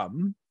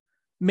scrum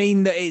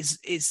mean that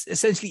it's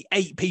essentially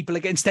 8 people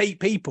against 8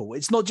 people.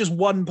 It's not just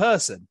one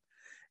person.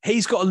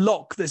 He's got a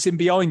lock that's in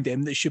behind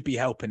him that should be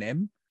helping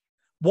him.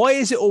 Why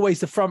is it always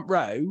the front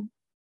row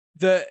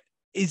that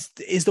is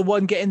the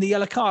one getting the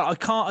yellow card?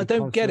 I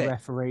don't get it.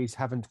 Referees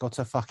haven't got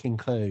a fucking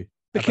clue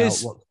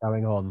because about what's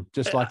going on,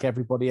 just like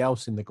everybody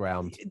else in the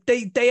ground.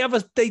 They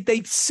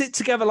sit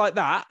together like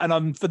that,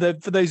 and for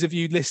those of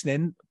you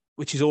listening,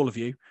 which is all of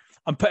you,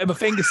 I'm putting my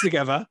fingers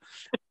together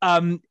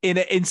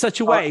in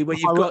such a way where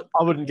you've got...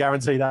 I wouldn't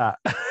guarantee that.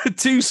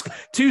 two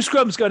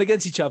scrums going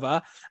against each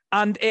other,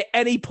 and at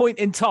any point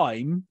in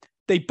time,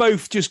 they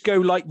both just go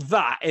like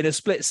that in a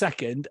split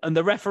second, and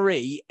the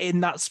referee in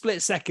that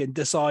split second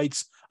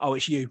decides, oh,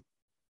 it's you,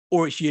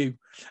 or it's you.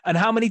 And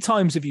how many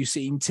times have you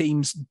seen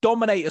teams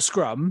dominate a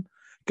scrum,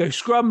 go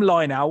scrum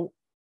line out,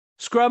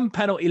 scrum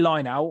penalty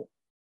line out,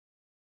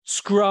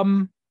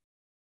 scrum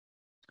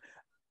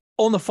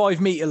on the 5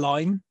 meter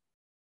line,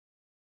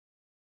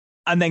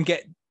 and then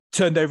get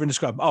turned over in the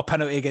scrum? Oh,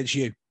 penalty against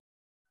you.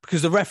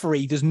 Because the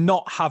referee does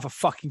not have a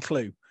fucking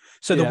clue.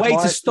 So the way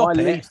to stop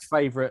it...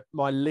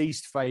 My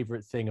least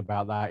favourite thing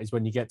about that is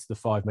when you get to the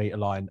 5 metre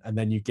line and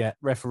then you get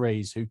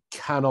referees who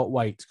cannot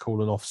wait to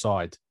call an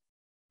offside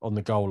on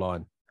the goal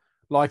line.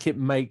 Like it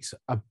makes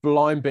a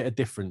blind bit of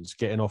difference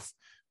getting off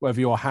whether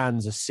your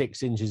hands are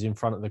 6 inches in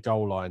front of the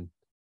goal line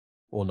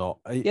or not.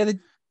 Yeah.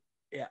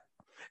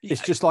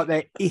 It's just like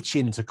they're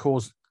itching to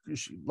cause...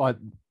 like.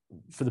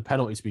 for the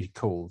penalty to be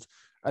called,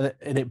 and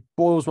it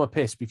boils my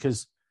piss,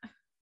 because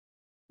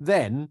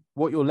then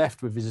what you're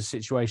left with is a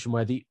situation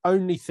where the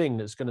only thing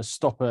that's going to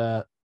stop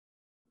that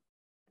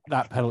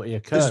penalty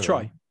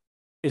occurring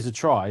is a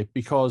try,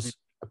 because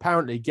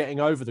apparently getting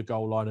over the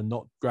goal line and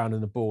not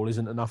grounding the ball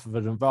isn't enough of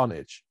an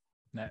advantage.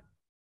 No,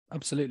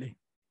 absolutely.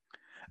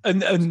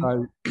 And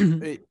so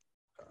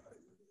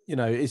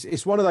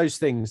it's one of those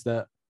things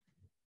that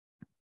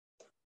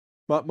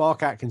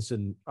Mark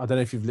Atkinson, I don't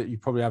know if you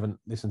probably haven't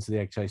listened to the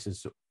Egg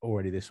Chasers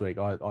already this week.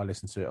 I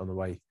listened to it on the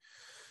way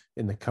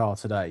in the car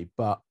today,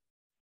 but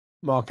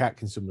Mark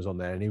Atkinson was on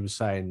there and he was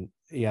saying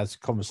he has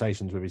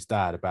conversations with his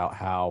dad about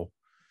how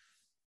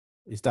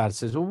his dad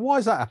says, well, why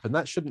does that happen?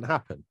 That shouldn't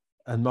happen.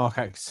 And Mark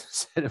Atkinson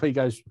said, he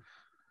goes,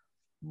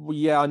 well,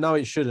 yeah, I know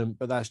it shouldn't,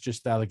 but that's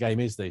just how the game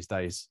is these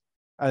days.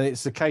 And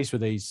it's the case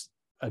with these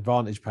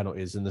advantage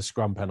penalties and the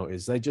scrum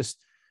penalties. It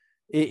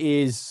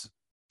is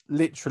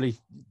literally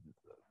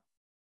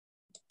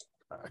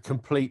a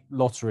complete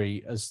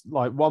lottery. As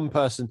like one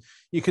person,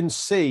 you can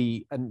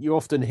see, and you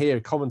often hear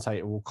a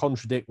commentator will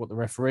contradict what the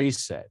referees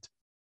said.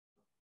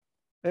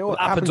 It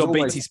happens on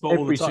BT Sport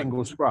every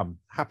single scrum.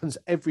 Happens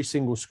every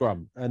single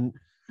scrum, and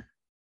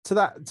to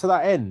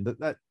that end,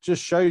 that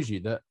just shows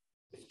you that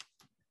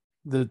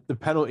the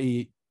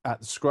penalty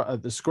at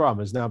the scrum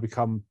has now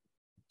become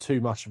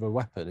too much of a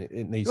weapon.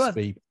 It needs to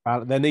be.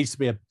 There needs to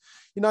be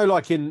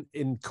like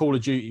in Call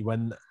of Duty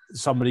when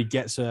somebody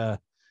gets a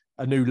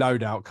new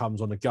loadout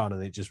comes on a gun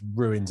and it just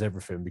ruins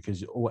everything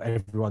because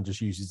everyone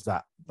just uses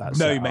that. No,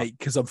 setup. Mate,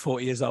 because I'm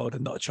 40 years old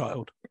and not a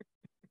child.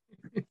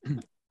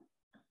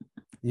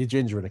 You're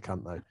ginger and a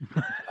cunt,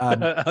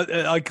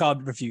 though. I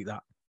can't refute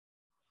that.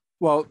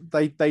 Well,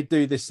 they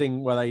do this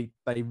thing where they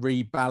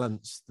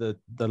rebalance the.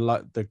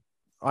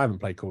 I haven't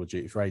played Call of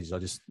Duty for ages. I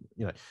just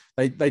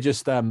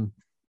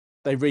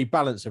they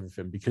rebalance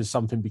everything because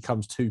something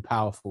becomes too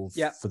powerful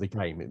for the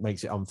game. It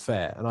makes it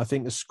unfair, and I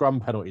think the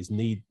scrum penalties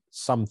need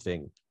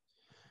something.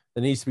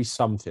 There needs to be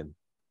something.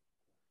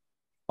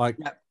 Like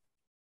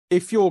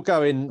if you're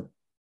resetting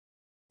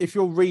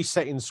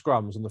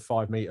scrums on the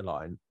 5 meter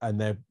line and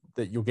that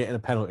you're getting a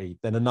penalty,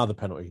 then another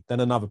penalty, then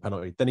another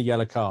penalty, then a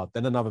yellow card,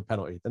 then another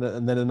penalty, then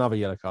another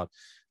yellow card,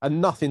 and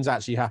nothing's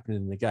actually happening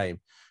in the game.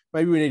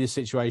 Maybe we need a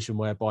situation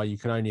whereby you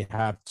can only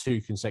have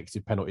 2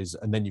 consecutive penalties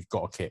and then you've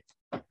got to kick.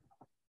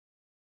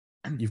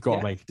 You've got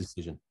to make a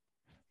decision,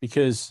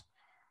 because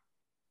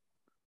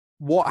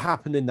what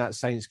happened in that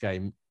Saints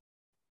game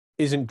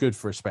isn't good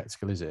for a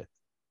spectacle, is it?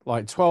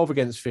 Like 12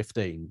 against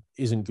 15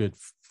 isn't good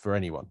for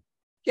anyone.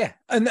 Yeah,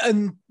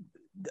 and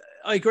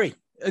I agree.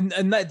 And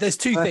there's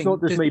two things.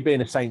 Not just me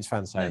being a Saints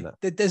fan saying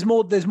that. There's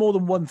more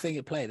than one thing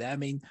at play there. I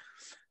mean,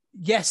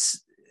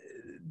 yes,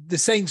 the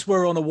Saints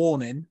were on a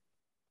warning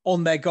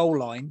on their goal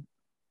line,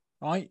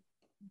 right?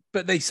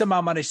 But they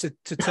somehow managed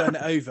to turn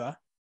it over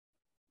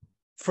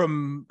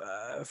from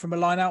a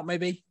line out,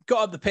 maybe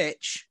got up the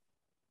pitch,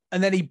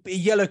 and then he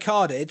yellow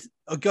carded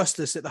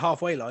Augustus at the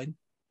halfway line,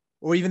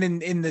 or even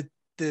in the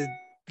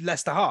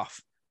Leicester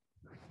half,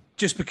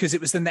 just because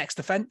it was the next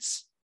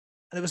offence.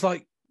 And it was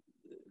like,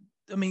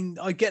 I mean,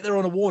 I get they're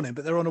on a warning,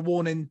 but they're on a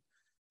warning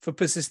for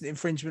persistent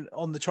infringement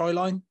on the try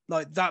line.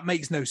 Like, that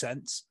makes no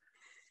sense.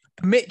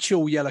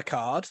 Mitchell yellow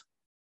card.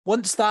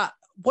 Once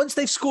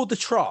they've scored the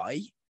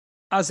try,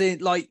 as in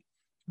like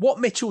what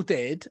Mitchell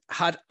did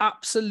had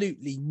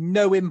absolutely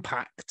no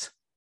impact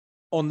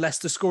on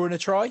Leicester scoring a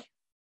try.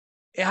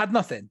 It had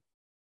nothing.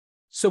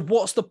 So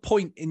what's the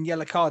point in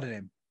yellow carding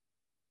him?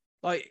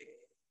 Like,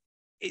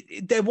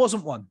 there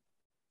wasn't one.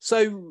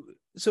 So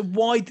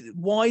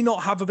why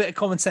not have a bit of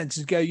common sense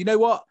and go, you know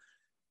what?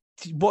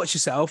 Watch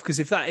yourself, because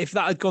if that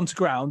had gone to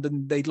ground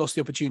and they'd lost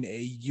the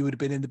opportunity, you would have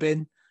been in the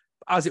bin.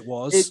 As it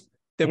was,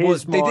 it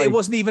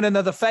wasn't even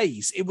another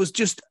phase. It was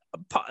just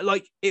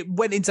like it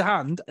went into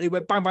hand and it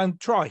went bang bang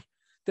try.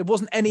 There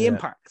wasn't any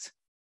impact.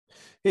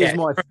 Here's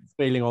my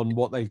feeling on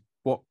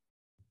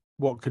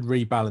what could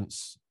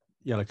rebalance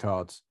yellow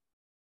cards.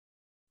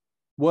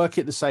 Work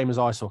it the same as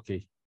ice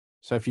hockey.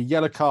 So if you're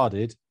yellow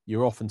carded,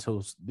 you're off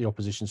until the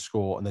opposition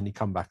score, and then you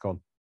come back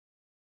on.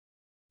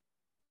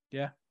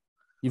 Yeah.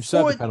 You've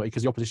served the penalty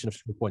because the opposition have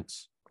scored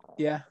points.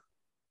 Yeah.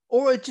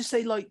 Or I'd just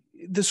say, like,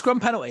 the scrum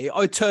penalty,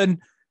 I turn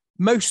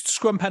most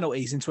scrum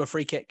penalties into a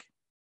free kick,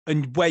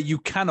 and where you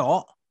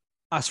cannot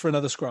ask for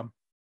another scrum.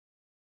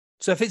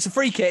 So if it's a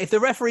free kick, if the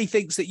referee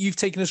thinks that you've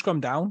taken a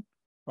scrum down,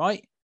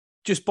 right,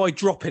 just by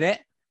dropping it,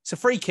 it's a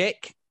free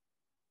kick.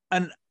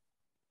 And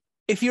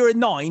if you're a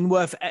 9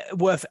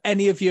 worth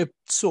any of your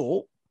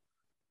sort,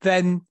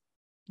 then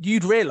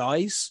you'd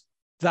realise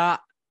that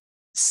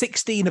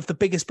 16 of the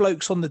biggest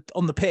blokes on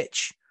the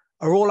pitch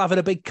are all having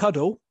a big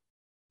cuddle,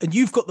 and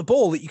you've got the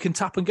ball that you can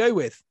tap and go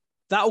with.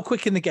 That'll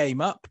quicken the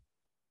game up,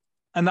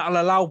 and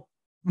that'll allow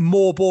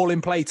more ball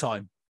in play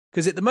time.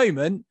 Because at the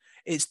moment,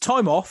 it's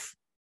time off,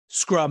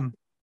 scrum,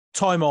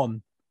 time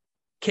on,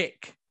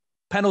 kick,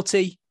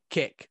 penalty,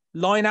 kick,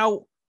 line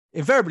out.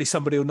 Invariably,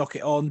 somebody will knock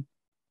it on.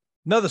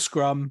 Another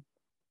scrum,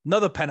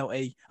 another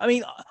penalty. I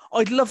mean,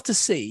 I'd love to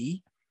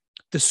see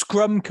the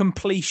scrum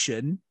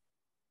completion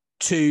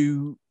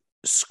to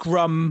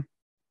scrum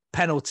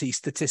penalty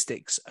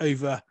statistics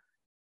over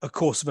a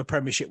course of a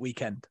Premiership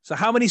weekend. So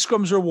how many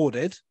scrums are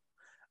awarded?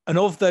 And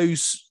of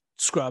those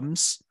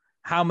scrums,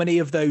 how many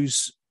of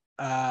those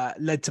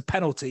led to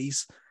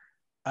penalties,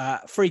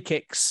 free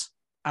kicks,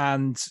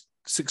 and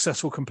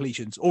successful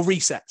completions or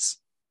resets?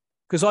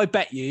 Because I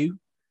bet you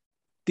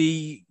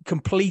the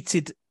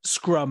completed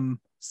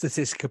scrum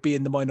statistic could be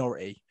in the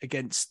minority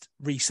against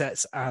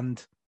resets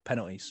and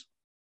penalties.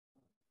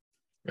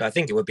 I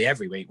think it would be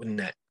every week, wouldn't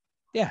it?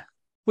 Yeah,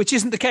 which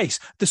isn't the case.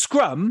 The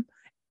scrum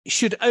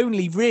should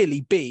only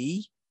really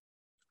be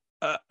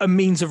a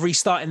means of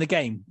restarting the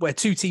game where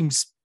two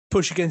teams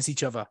push against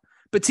each other.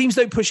 But teams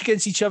don't push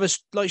against each other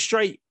like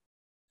straight.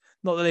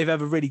 Not that they've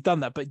ever really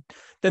done that, but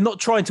they're not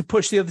trying to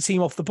push the other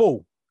team off the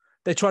ball.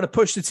 They're trying to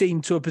push the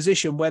team to a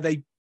position where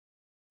they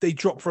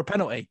drop for a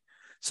penalty.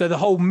 So the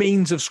whole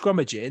means of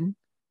scrummaging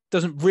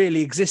doesn't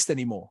really exist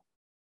anymore.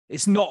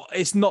 It's not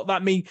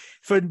that mean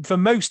for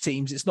most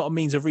teams. It's not a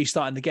means of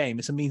restarting the game.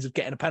 It's a means of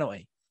getting a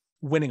penalty,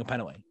 winning a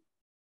penalty.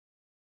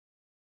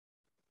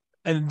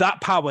 And that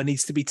power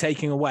needs to be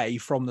taken away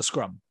from the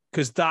scrum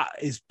because that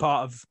is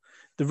part of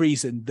the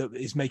reason that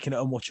is making it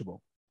unwatchable.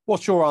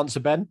 What's your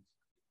answer, Ben?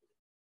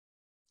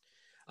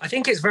 I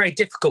think it's very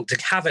difficult to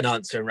have an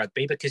answer in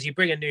rugby because you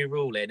bring a new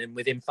rule in and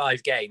within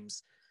 5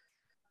 games,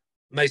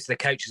 most of the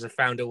coaches have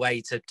found a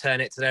way to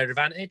turn it to their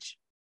advantage.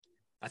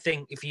 I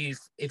think if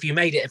you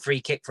made it a free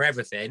kick for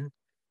everything,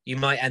 you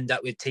might end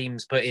up with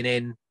teams putting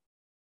in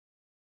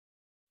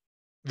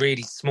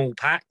really small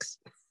packs.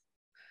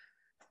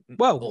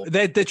 Well,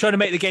 they're trying to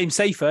make the game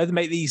safer. They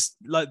make these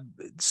like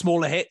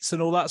smaller hits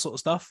and all that sort of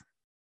stuff.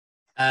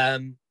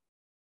 And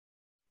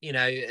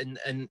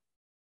they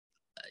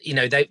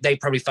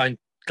probably find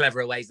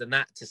cleverer ways than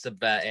that to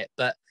subvert it.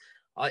 But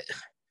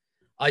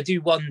I do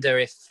wonder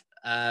if,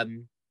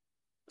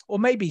 or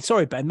maybe,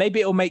 sorry Ben, maybe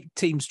it'll make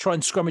teams try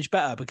and scrummage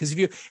better because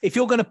if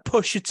you're going to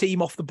push a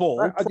team off the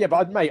ball,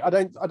 mate, I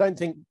don't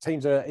think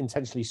teams are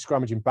intentionally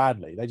scrummaging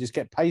badly. They just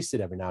get pasted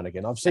every now and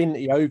again. I've seen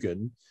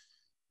Eogan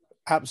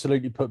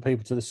absolutely put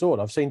people to the sword.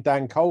 I've seen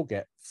Dan Cole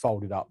get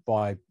folded up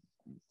by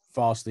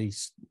vastly.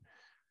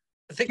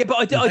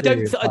 But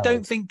I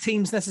don't think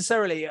teams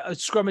necessarily are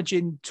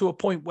scrummaging to a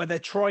point where they're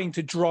trying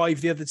to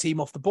drive the other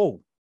team off the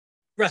ball.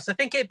 Russ, I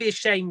think it'd be a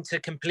shame to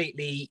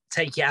completely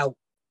take it out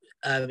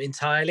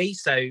entirely.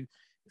 So,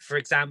 for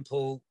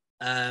example,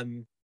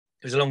 it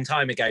was a long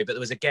time ago, but there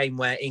was a game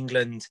where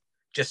England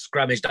just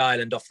scrummaged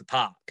Ireland off the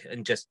park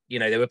and just,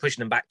 they were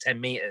pushing them back 10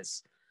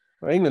 metres.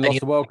 Well, England lost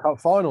the World Cup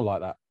final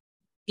like that.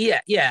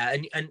 Yeah,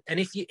 and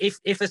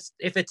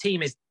if a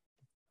team is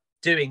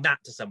doing that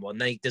to someone,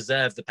 they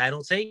deserve the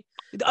penalty.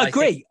 I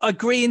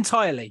agree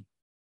entirely.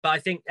 But I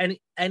think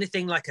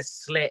anything like a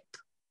slip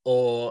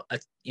or a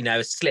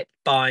slip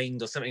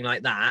bind or something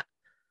like that,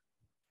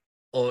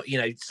 or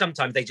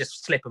sometimes they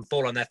just slip and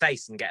fall on their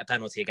face and get a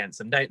penalty against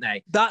them, don't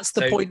they? That's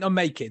the point I'm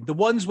making. The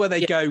ones where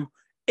they go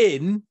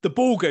in, the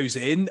ball goes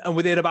in, and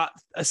within about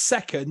a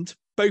second,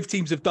 both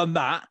teams have done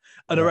that,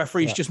 and the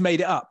referee's just made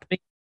it up.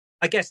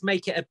 I guess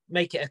make it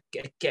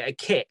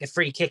a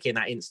free kick in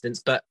that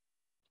instance, but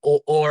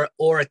or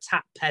a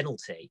tap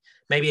penalty.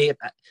 Maybe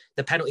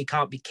the penalty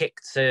can't be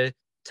kicked to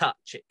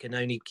touch; it can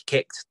only be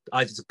kicked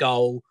either to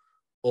goal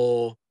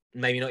or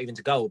maybe not even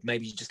to goal.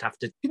 Maybe you just have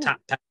to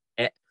tap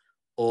it.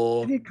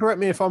 Or can you correct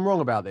me if I'm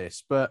wrong about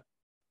this, but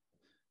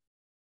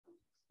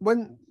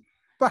when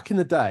back in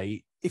the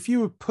day, if you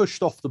were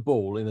pushed off the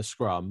ball in a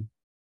scrum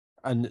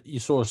and you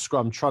saw a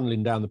scrum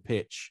trundling down the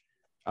pitch,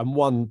 and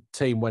one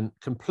team went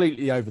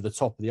completely over the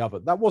top of the other,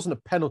 that wasn't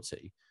a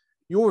penalty.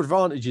 Your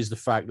advantage is the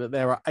fact that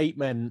there are 8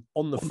 men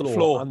on the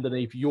floor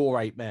underneath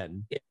your 8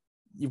 men. Yeah.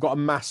 You've got a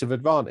massive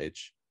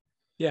advantage.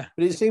 Yeah.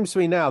 But it seems to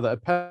me now that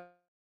a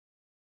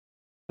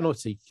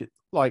penalty,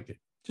 like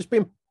just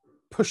being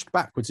pushed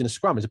backwards in a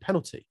scrum, is a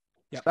penalty.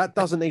 Yeah. That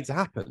doesn't need to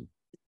happen.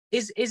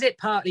 Is it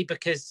partly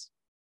because,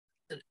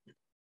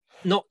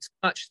 not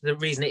much the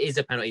reason it is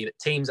a penalty, but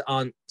teams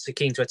aren't so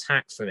keen to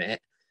attack from it?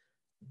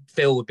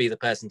 Phil would be the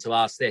person to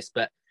ask this,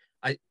 but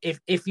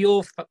if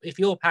your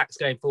pack's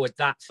going forward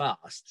that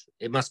fast,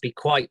 it must be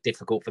quite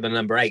difficult for the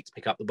number 8 to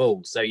pick up the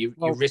ball. So you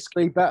risk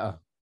be better.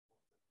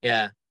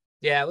 Yeah,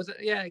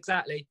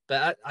 exactly.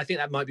 But I think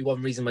that might be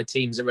one reason why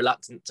teams are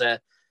reluctant to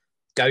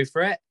go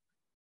for it.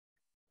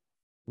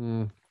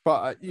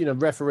 But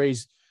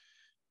referees,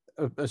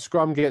 a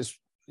scrum gets,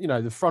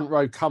 the front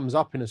row comes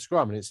up in a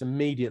scrum and it's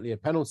immediately a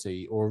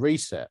penalty or a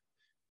reset.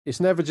 It's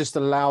never just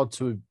allowed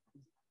to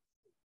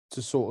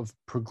sort of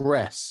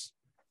progress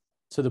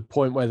to the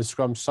point where the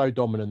scrum's so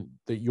dominant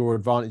that your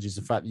advantage is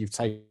the fact that you've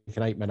taken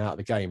 8 men out of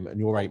the game and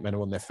your 8 men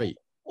are on their feet.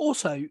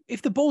 Also,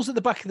 if the ball's at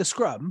the back of the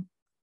scrum,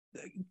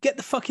 get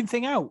the fucking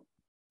thing out.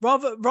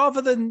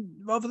 Rather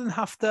than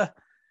have to,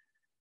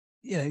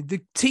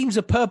 the teams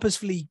are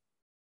purposefully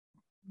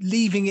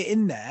leaving it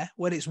in there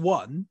when it's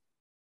won.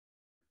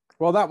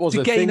 Well, that was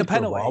to a gain thing a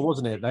penalty, for a while,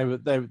 wasn't it?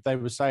 They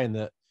were saying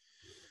that,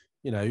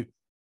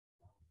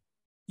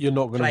 you're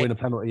not going to win a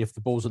penalty if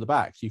the ball's at the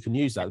back. You can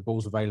use that. The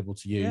ball's available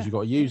to use. You've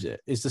got to use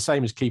it. It's the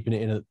same as keeping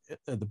it in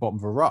at the bottom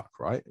of a ruck,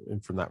 right?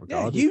 And from that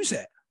regard. Yeah, use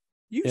it.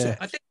 Use it.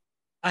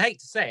 I hate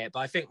to say it, but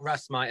I think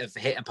Russ might have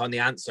hit upon the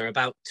answer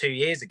about 2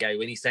 years ago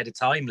when he said a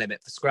time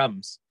limit for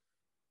scrums.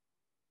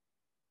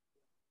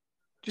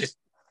 Just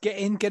get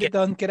in, get it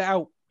done, get it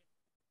out.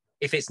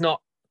 If it's not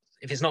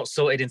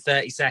sorted in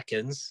 30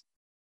 seconds,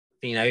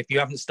 if you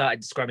haven't started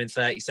the scrum in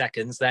 30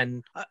 seconds,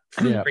 then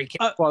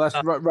well, that's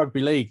rugby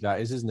league, that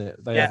is, isn't it?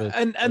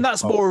 And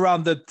that's more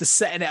around the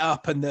setting it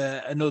up and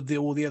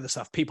all the other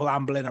stuff. People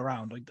ambling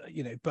around,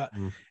 But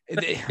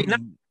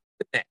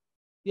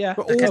yeah,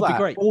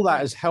 but all that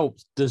has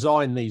helped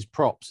design these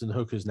props and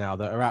hookers now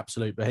that are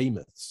absolute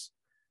behemoths,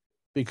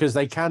 because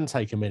they can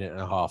take a minute and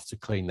a half to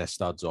clean their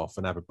studs off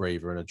and have a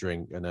breather and a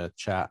drink and a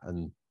chat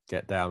and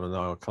get down and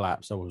I'll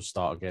collapse. We'll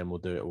start again. We'll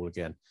do it all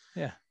again.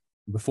 Yeah.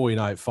 Before you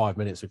know it, 5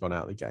 minutes have gone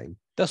out of the game.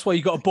 That's why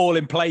you got a ball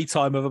in play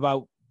time of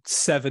about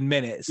 7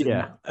 minutes.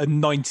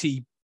 And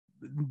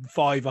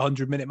 95,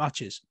 100-minute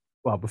matches.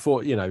 Well,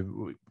 before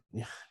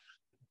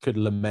could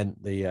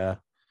lament the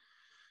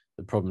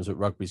problems that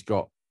rugby's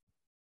got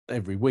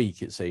every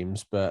week, it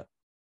seems, but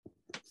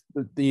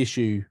the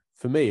issue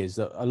for me is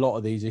that a lot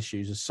of these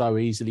issues are so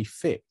easily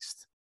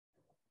fixed.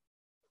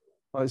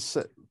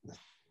 Imagine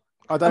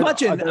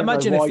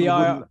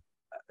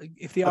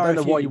if the RFU, I don't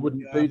know why you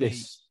wouldn't do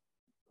this.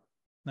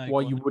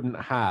 Why you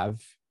wouldn't have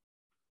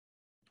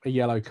a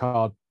yellow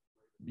carded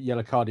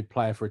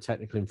player for a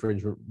technical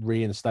infringement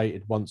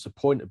reinstated once a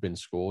point had been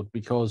scored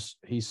because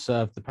he's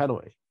served the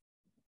penalty.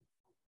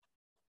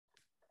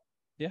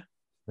 Yeah.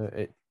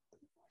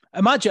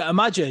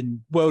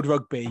 Imagine World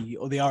Rugby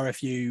or the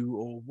RFU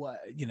or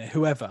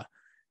whoever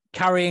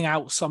carrying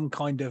out some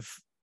kind of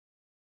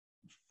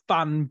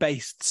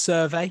fan-based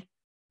survey.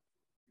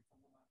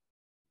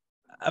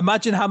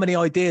 Imagine how many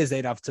ideas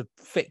they'd have to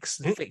fix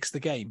the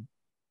game.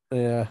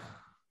 Yeah.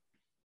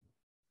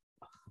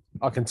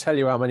 I can tell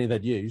you how many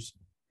they'd use.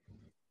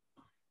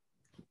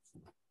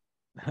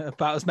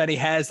 About as many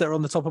hairs that are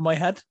on the top of my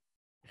head.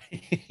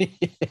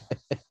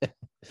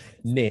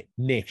 Niche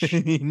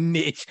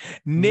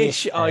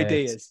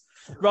ideas.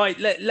 Right,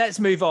 let's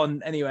move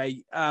on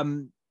anyway.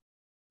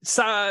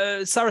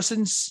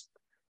 Saracens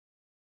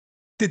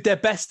did their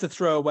best to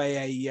throw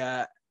away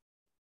a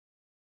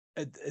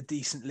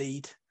decent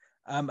lead,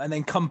 and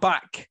then come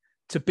back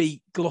to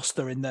beat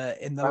Gloucester in the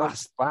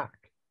last back.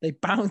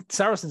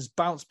 Saracens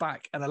bounced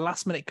back and a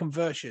last minute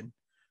conversion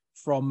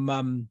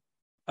from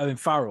Owen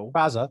Farrell.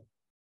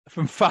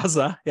 From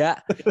Fazza, yeah.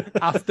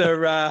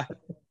 After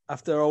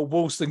old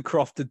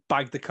Wollstonecroft had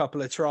bagged a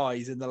couple of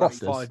tries in the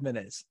last 5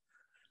 minutes.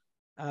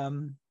 A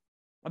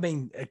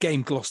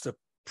game Gloucester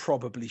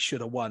probably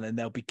should have won, and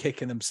they'll be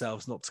kicking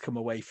themselves not to come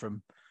away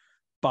from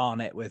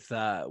Barnet with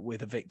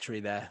a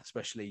victory there,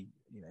 especially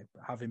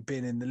having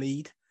been in the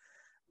lead.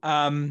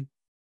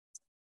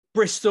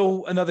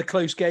 Bristol, another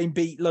close game,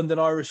 beat London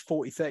Irish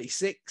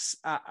 40-36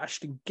 at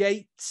Ashton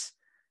Gate.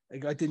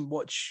 I didn't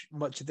watch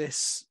much of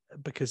this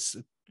because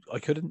I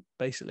couldn't,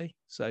 basically.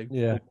 So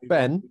yeah,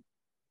 Ben.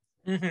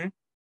 Mm-hmm.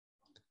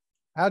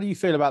 How do you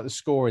feel about the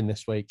scoring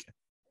this week?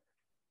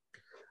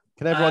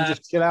 Can everyone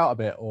just chill out a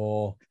bit,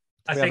 or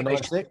do we have a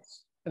 9-6?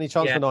 Any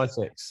chance for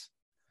 9-6?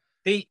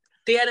 The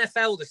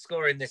NFL, the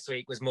scoring this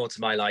week was more to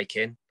my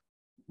liking.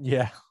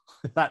 Yeah,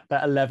 that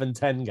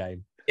 11-10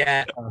 game.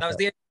 Yeah, that was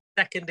the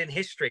second in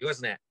history,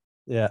 wasn't it?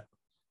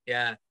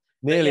 Yeah.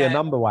 Nearly a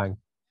number wang.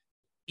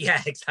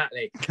 Yeah,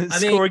 exactly.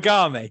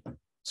 Scorigami.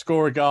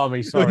 Sorry,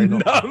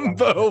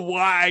 number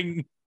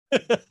wang.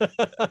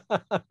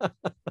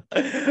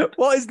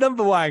 What is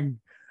number wang?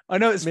 I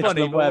know it's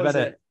funny. Webb,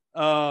 isn't it?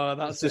 Oh,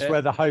 that's just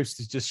where the host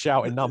is just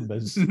shouting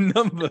numbers.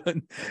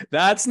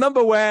 That's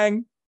number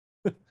wang.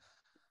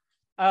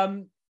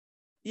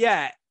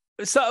 Yeah.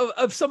 So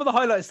of some of the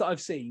highlights that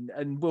I've seen,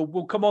 and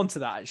we'll come on to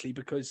that actually,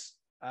 because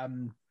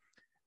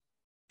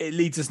it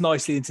leads us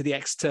nicely into the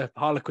Exeter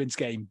Harlequins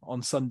game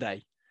on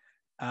Sunday,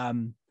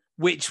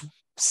 which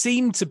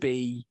seemed to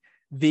be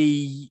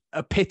the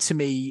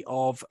epitome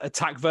of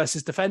attack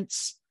versus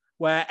defense,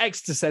 where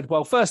Exeter said,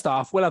 well, first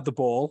half, we'll have the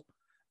ball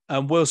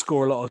and we'll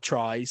score a lot of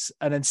tries.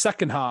 And then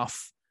second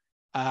half,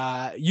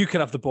 you can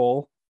have the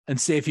ball and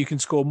see if you can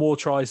score more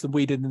tries than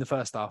we did in the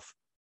first half.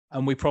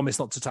 And we promise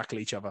not to tackle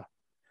each other.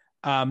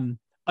 I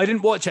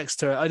didn't watch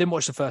Exeter. I didn't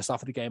watch the first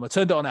half of the game. I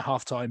turned it on at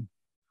halftime,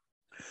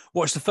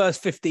 watched the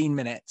first 15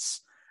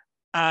 minutes.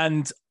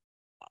 And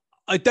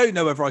I don't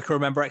know whether I can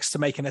remember Exeter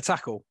making a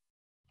tackle.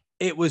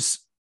 It was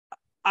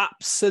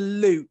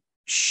absolute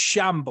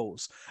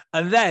shambles.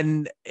 And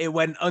then it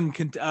went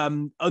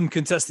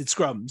uncontested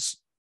scrums.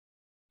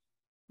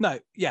 No,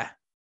 yeah.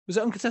 Was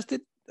it uncontested?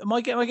 Am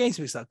I getting my games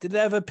mixed up? Did they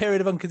have a period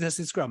of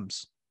uncontested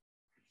scrums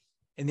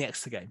in the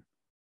Exeter game?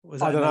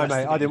 I don't know,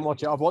 mate. I didn't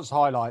watch it. I've watched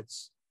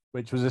highlights,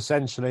 which was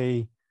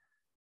essentially...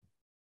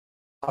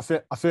 I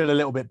feel a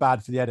little bit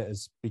bad for the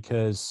editors,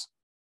 because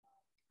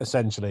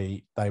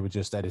essentially they were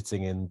just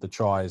editing in the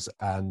tries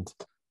and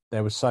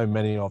there were so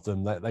many of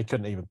them that they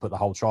couldn't even put the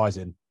whole tries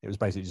in. It was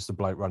basically just a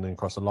bloke running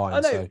across the line. I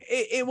know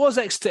it was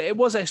extra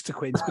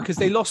Quins because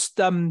they lost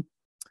the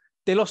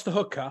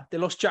hooker, they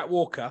lost Jack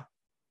Walker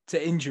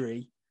to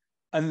injury,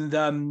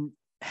 and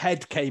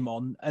Head came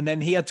on, and then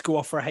he had to go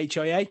off for a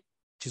HIA,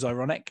 which is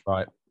ironic.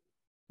 Right.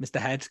 Mr.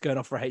 Head going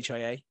off for a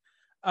HIA.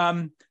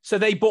 So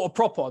they bought a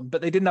prop on,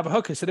 but they didn't have a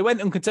hooker. So they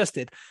went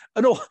uncontested.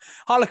 And all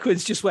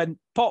Harlequins just went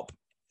pop.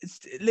 It's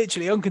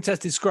literally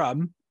uncontested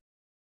scrum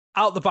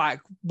out the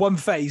back, one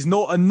phase. And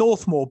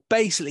Northmore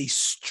basically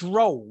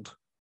strolled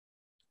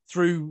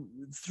through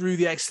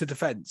the Exeter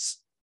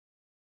defence,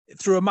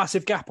 through a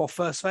massive gap off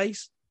first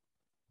phase,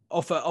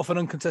 off an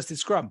uncontested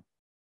scrum.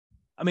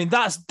 I mean,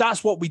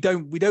 that's what we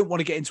don't want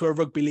to get into a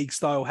rugby league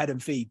style head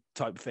and feed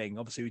type thing.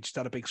 Obviously, we just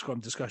had a big scrum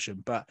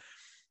discussion, but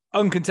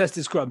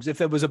uncontested scrums, if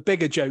there was a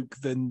bigger joke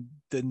than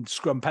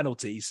scrum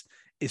penalties,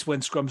 it's when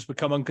scrums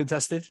become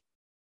uncontested,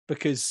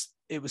 because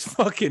it was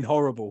fucking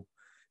horrible.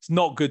 It's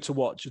not good to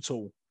watch at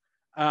all.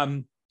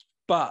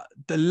 But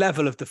the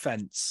level of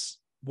defence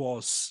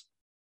was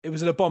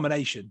an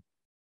abomination,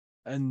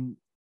 and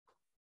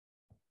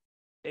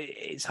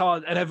it's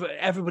hard. And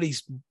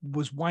everybody's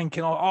was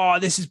wanking on. Oh,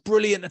 this is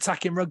brilliant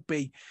attacking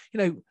rugby. You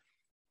know,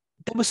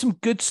 there was some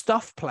good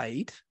stuff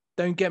played.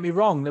 Don't get me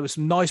wrong. There were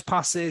some nice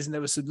passes, and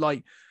there was some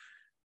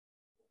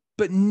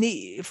but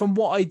from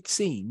what I'd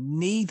seen,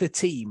 neither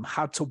team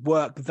had to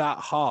work that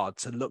hard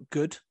to look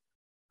good.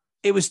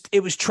 It was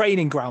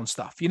training ground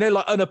stuff, you know,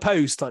 like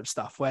unopposed type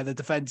stuff where the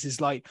defense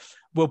is like,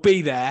 we'll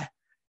be there,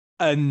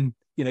 and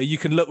you know, you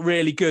can look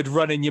really good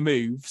running your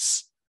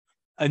moves,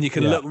 and you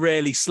can look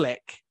really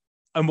slick,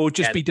 and we'll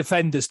just be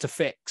defenders to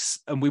fix,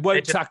 and we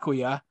won't tackle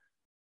you.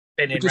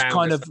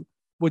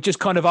 We'll just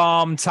kind of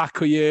arm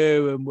tackle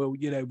you, and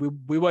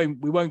we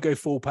won't go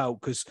full pelt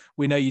because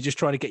we know you're just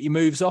trying to get your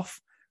moves off.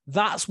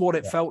 That's what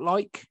it felt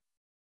like.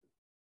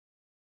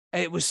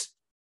 It was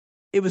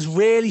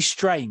really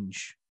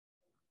strange.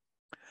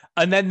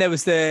 And then there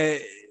was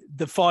the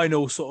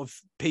final sort of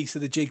piece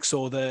of the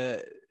jigsaw,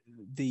 the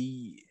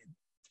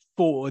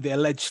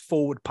alleged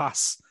forward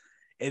pass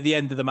at the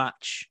end of the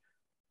match,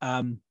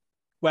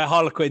 where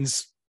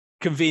Harlequins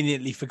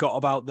conveniently forgot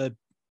about the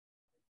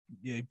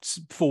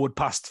forward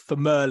pass for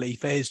Murley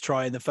for his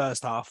try in the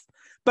first half,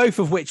 both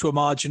of which were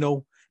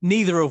marginal,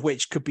 neither of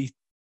which could be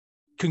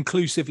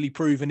conclusively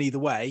proven either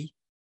way.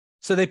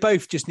 So they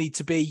both just need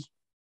to be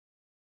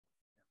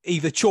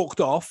either chalked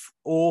off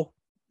or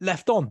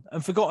left on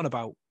and forgotten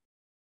about.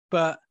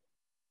 But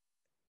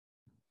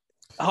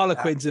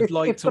Harlequins have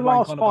liked to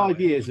wank on about. The last 5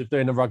 years of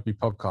doing a rugby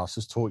podcast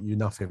has taught you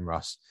nothing,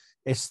 Russ.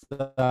 It's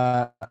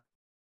the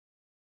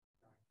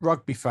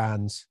rugby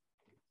fans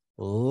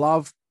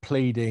love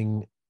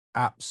pleading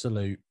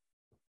absolute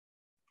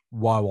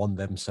woe on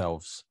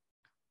themselves.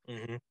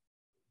 Mm-hmm.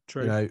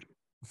 True. You know,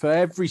 for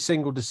every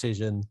single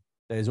decision,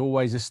 there's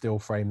always a still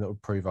frame that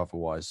would prove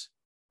otherwise.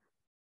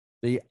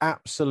 The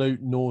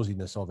absolute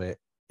nausiness of it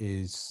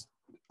is,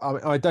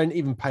 I don't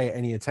even pay it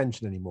any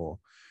attention anymore.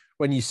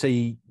 When you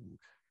see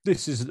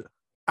this is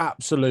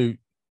absolute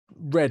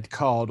red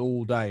card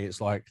all day,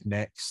 it's like,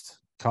 next,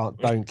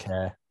 don't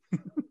care.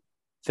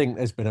 Think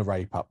there's been a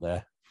rape up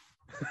there.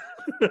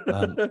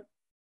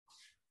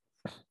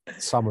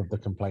 Some of the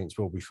complaints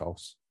will be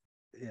false.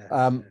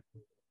 Yeah.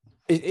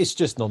 It's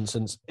just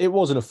nonsense. It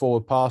wasn't a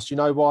forward pass. You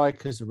know why?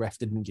 Because the ref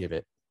didn't give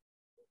it.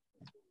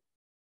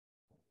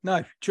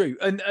 No, true.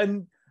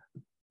 And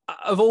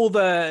of all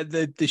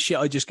the shit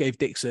I just gave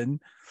Dixon,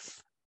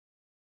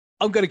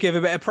 I'm going to give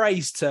a bit of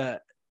praise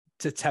to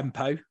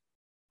Tempo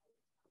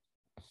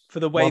for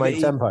the way that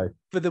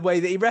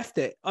he refed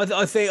it.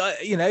 I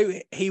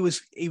think he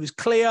was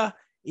clear.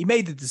 He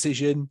made the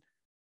decision,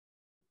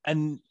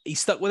 and he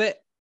stuck with it.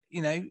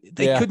 You know,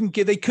 they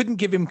couldn't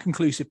give him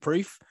conclusive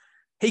proof.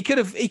 He could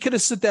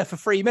have stood there for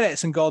 3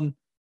 minutes and gone,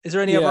 is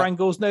there any other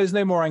angles? No, there's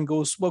no more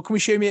angles. Well, can we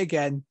show me it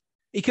again?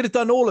 He could have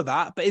done all of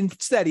that, but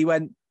instead he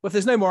went, well, if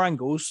there's no more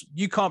angles,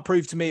 you can't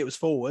prove to me it was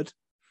forward.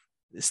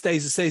 It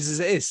stays as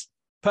it is.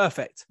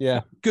 Perfect.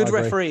 Yeah. Good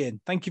refereeing.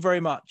 Thank you very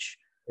much.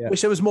 Yeah.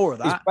 Wish there was more of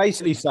that. He's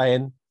basically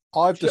saying,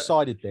 I've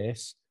decided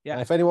this. Yeah.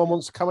 And if anyone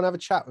wants to come and have a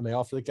chat with me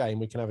after the game,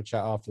 we can have a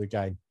chat after the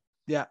game.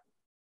 Yeah.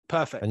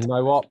 Perfect. And you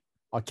know what?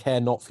 I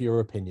care not for your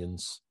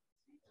opinions.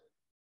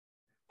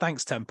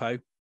 Thanks, Tempo.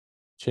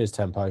 Cheers,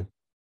 Tempo.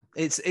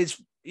 It's it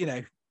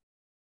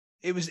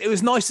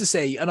was nice to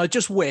see, and I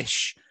just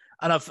wish,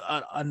 and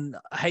I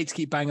hate to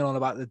keep banging on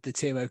about the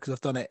TMO because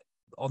I've done it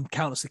on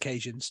countless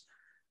occasions.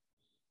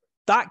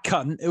 That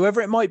cunt,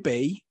 whoever it might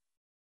be,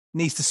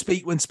 needs to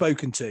speak when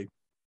spoken to.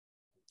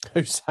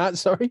 Who's that?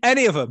 Sorry,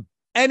 any of them,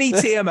 any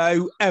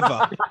TMO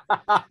ever,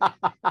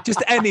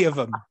 just any of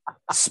them.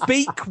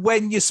 Speak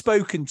when you're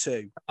spoken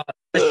to.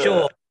 For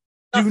sure.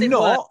 Do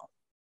not.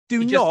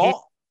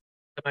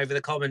 Over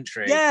the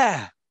commentary.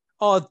 Yeah.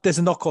 Oh, there's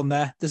a knock on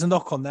there.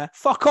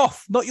 Fuck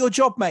off. Not your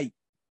job, mate.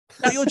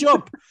 Not your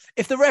job.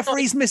 If the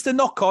referee's missed a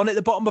knock on at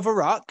the bottom of a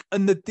ruck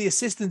and the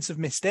assistants have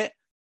missed it,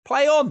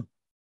 play on.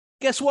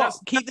 Guess what?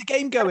 Keep the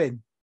game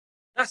going.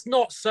 That's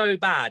not so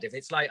bad if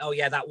it's like, oh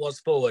yeah, that was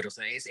forward or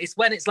something. It's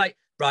when it's like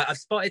right, I've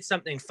spotted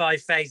something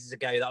 5 phases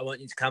ago that I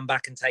want you to come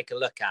back and take a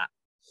look at.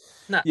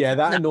 No, Yeah,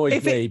 that no.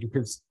 annoys me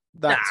because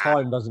that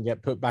time doesn't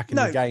get put back in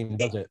the game,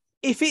 does it?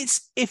 If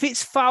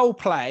it's foul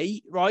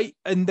play, right,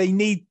 and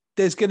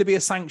there's going to be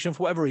a sanction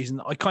for whatever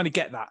reason, I kind of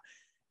get that.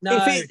 No,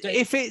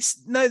 if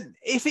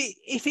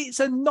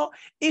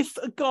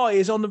a guy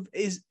is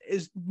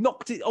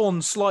knocked it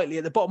on slightly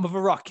at the bottom of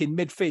a ruck in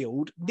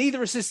midfield,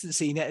 neither assistant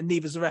seen it and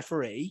neither's the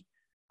referee,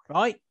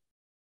 right?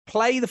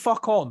 Play the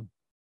fuck on.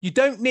 You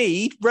don't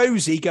need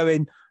Rosie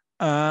going,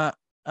 Craig,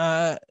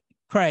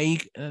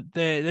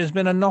 there's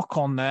been a knock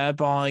on there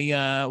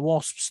by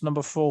Wasps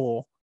number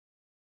 4.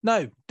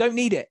 No, don't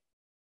need it.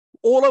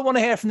 All I want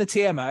to hear from the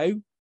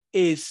TMO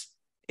is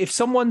if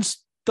someone's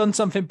done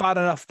something bad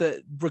enough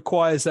that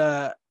requires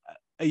a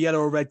yellow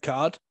or red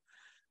card,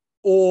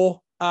 or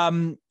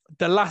the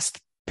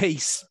last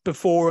piece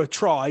before a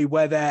try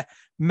where there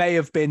may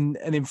have been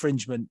an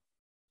infringement.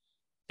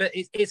 But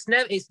it's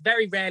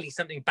very rarely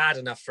something bad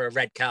enough for a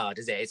red card,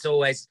 is it? It's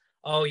always,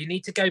 oh, you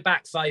need to go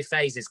back 5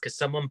 phases because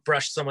someone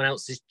brushed someone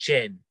else's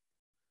chin.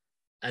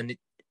 And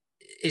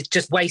it's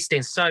just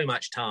wasting so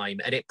much time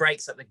and it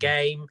breaks up the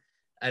game.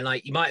 And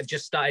like, you might have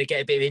just started to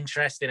get a bit of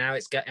interest in how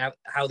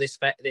this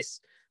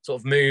sort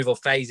of move or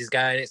phase is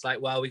going. It's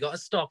like, well, we got to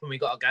stop and we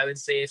got to go and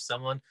see if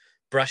someone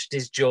brushed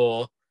his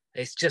jaw.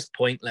 It's just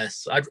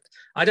pointless.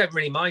 I don't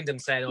really mind them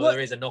saying, oh,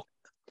 there is a knock,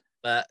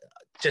 but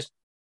just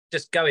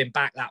going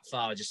back that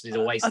far just is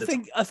a waste of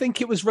time. I think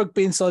it was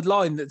Rugby Inside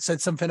Line that said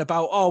something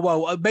about, oh,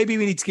 well, maybe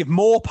we need to give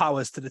more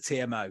powers to the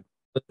TMO.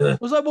 I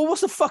was like, well,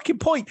 what's the fucking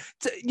point?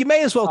 You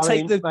may as well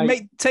take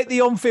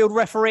the on-field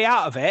referee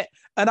out of it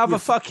and have a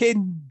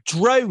fucking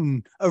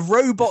drone, a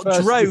robot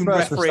drone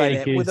referee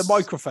in it with a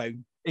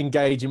microphone.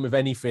 Engaging with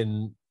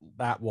anything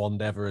that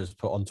Wand ever has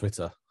put on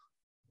Twitter.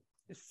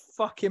 It's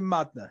fucking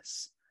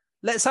madness.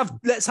 Let's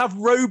have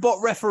robot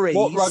referees.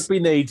 What rugby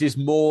needs is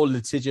more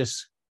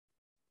litigious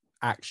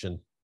action.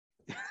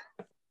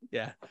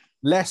 Yeah.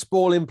 Less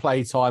ball in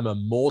play time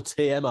and more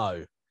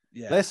TMO.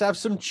 Yeah. Let's have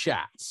some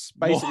chats.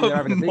 Basically, they're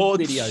having a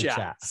big video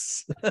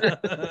chats.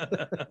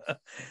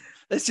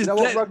 Let's just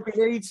what rugby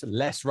needs?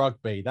 Less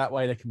rugby. That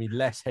way there can be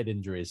less head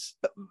injuries.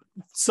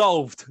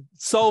 Solved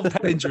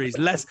head injuries.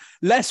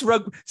 Less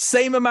rugby.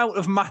 Same amount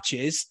of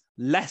matches,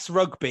 less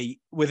rugby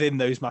within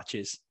those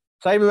matches.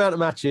 Same amount of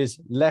matches,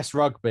 less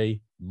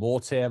rugby, more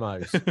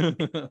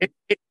TMOs.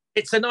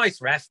 It's a nice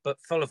ref, but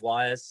full of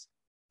wires.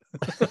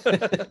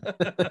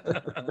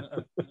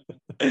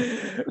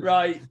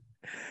 Right.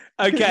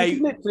 Okay. You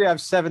could literally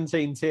have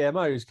 17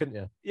 TMOs, couldn't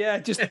you? Yeah,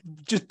 just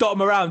dot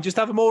them around. Just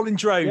have them all in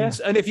drones.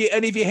 Yeah. And if you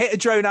hit a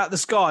drone out of the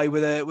sky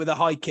with a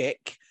high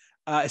kick,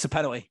 it's a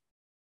penalty.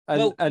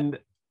 And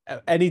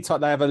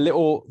anytime they have a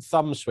little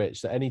thumb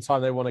switch that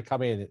anytime they want to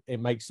come in, it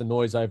makes the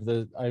noise over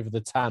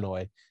the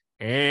tannoy.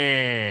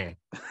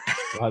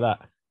 Like that.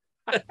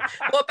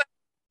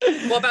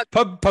 What about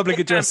public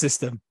address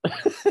system?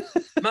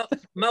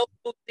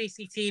 Multiple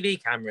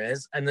CCTV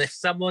cameras, and if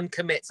someone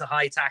commits a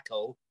high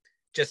tackle,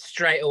 just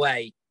straight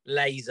away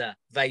laser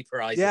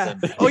vaporizes them.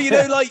 Oh,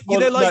 like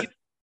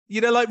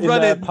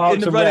running in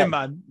the Running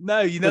Man.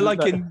 No,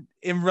 like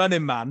in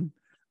Running Man,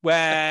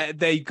 where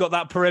they got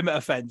that perimeter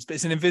fence, but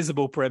it's an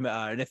invisible perimeter,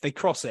 and if they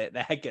cross it,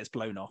 their head gets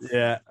blown off.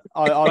 Yeah,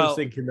 I was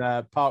thinking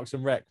Parks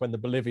and Rec when the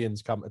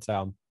Bolivians come to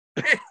town,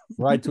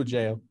 right to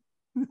jail.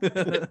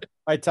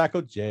 I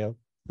tackled jail.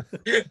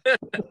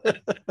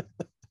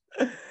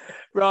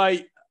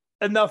 Right,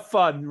 enough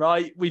fun.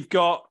 Right, we've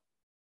got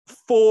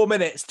 4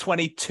 minutes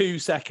 22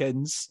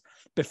 seconds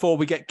before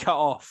we get cut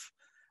off,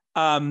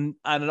 and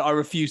I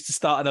refuse to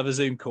start another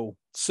Zoom call.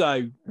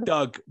 So,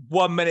 Doug,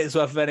 1 minute's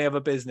worth of any other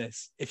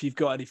business if you've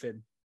got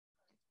anything.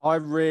 I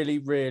really,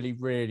 really,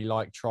 really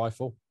like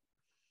trifle.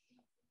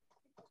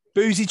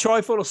 Boozy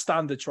trifle or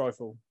standard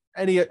trifle?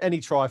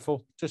 Any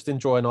trifle. Just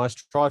enjoy a nice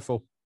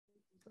trifle.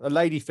 A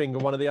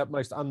ladyfinger, one of the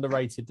most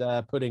underrated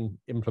pudding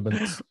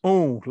implements.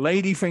 Oh,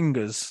 ladies'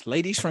 fingers.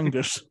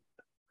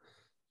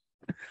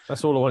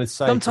 That's all I wanted to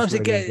say. Sometimes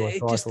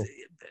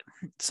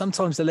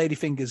sometimes the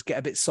ladyfingers get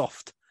a bit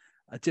soft.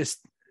 It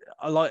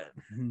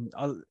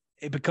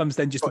becomes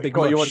then just a big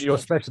mush. You want your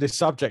specialist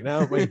subject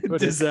now?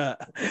 Dessert.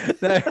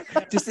 No,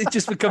 it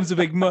just becomes a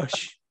big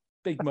mush.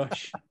 Big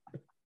mush.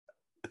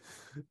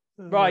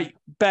 Right,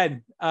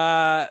 Ben,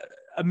 a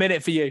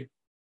minute for you.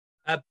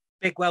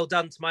 Big well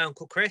done to my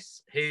Uncle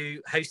Chris, who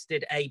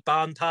hosted a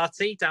barn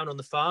party down on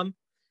the farm.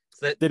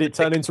 So did it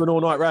turn into an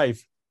all-night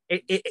rave?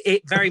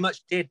 It very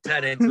much did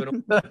turn into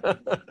an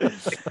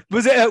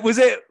Was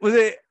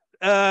it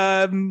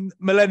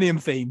Millennium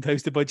themed,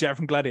 hosted by Jack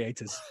from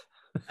Gladiators?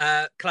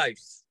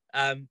 Close.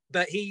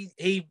 But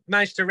he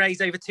managed to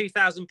raise over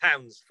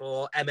 £2,000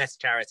 for MS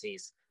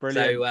charities.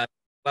 Brilliant. So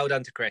well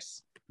done to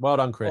Chris. Well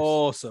done, Chris.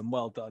 Awesome.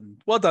 Well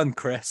done,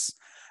 Chris.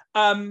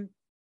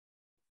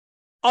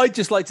 I'd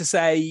just like to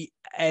say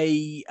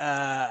a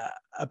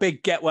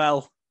big get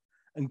well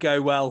and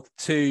go well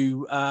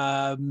to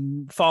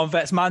Farm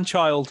Vet's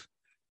man-child,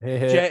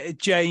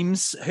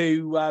 James,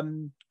 who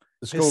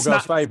the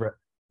schoolgirl's favourite.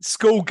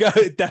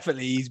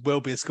 Definitely, he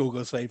will be a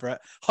schoolgirl's favourite.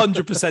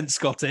 100%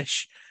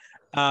 Scottish.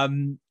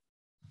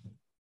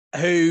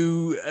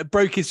 Who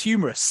broke his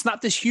humerus,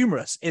 snapped his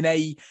humerus in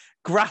a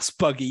grass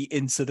buggy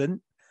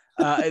incident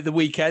at the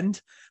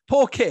weekend.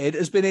 Poor kid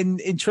has been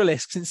in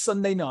Trillisk since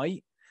Sunday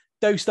night,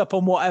 dosed up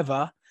on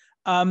whatever.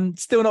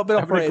 Still not been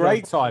operated on. Having a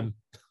great time.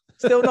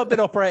 Still not been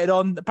operated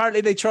on.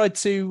 Apparently, they tried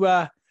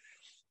to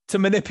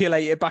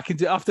manipulate it back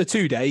into after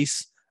 2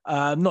 days.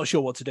 I'm not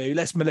sure what to do.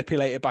 Let's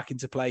manipulate it back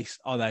into place.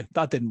 Oh no,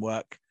 that didn't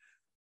work.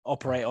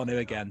 Operate on him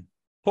again.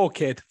 Poor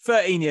kid,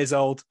 13 years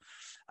old.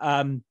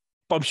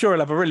 But I'm sure he'll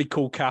have a really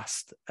cool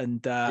cast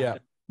and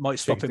might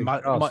stop him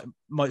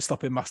might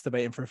stop him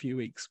masturbating for a few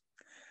weeks.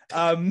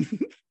 As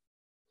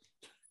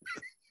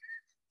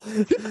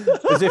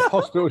if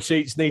hospital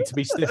sheets need to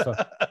be stiffer.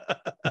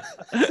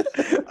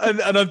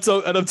 and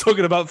I'm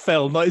talking about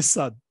Phil, not his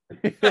son.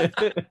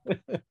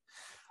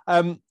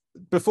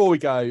 Before we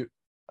go,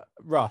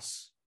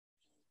 Russ.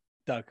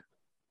 Doug.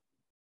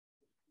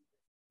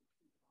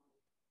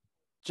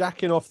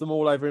 Jacking off them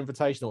all over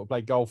Invitational to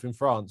play golf in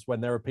France when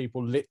there are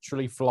people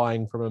literally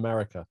flying from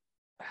America.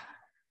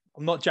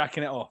 I'm not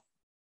jacking it off.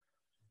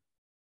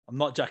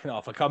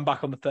 I come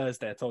back on the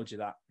Thursday. I told you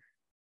that.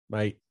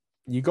 Mate,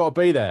 you got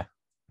to be there.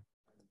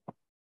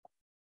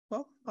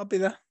 Well, I'll be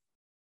there.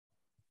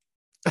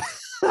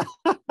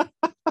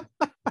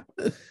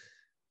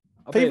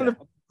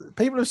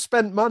 People have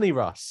spent money,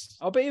 Russ.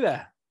 I'll be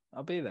there.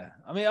 I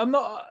mean, I'm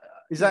not...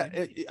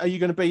 Are you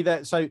going to be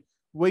there? So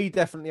we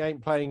definitely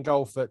ain't playing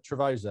golf at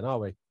Trevose then, are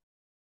we?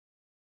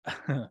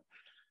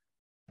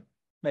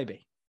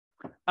 Maybe.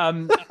 I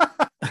mean,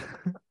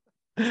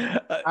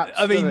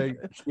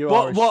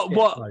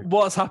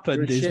 what's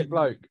happened is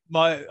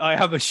I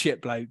have a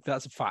shit bloke.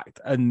 That's a fact,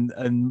 and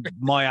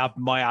my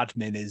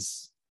admin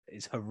is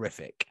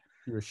horrific.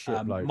 You're a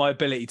shit bloke. My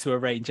ability to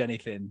arrange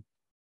anything,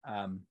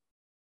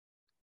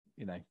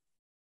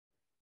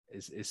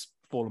 is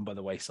fallen by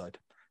the wayside.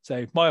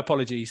 So my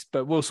apologies,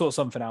 but we'll sort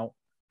something out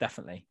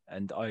definitely,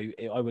 and I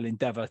will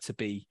endeavour to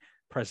be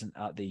present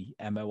at the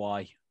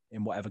MOI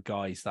in whatever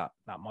guise that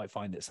might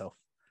find itself.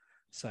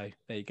 So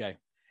there you go.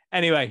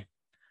 Anyway,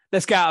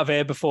 let's get out of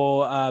here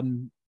before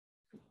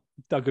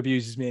Doug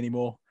abuses me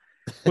anymore.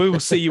 We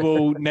will see you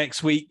all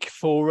next week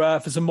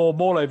for some more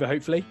Maulover,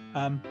 hopefully.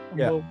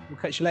 We'll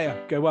catch you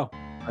later. Go well.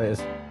 It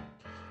is.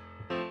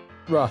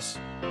 Russ.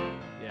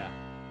 Yeah.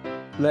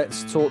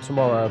 Let's talk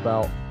tomorrow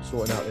about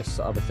sorting out this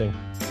other thing.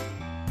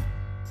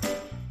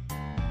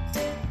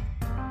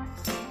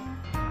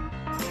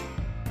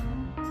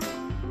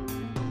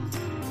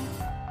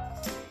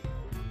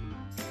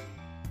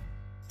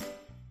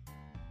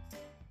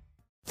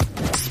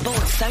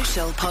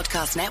 Social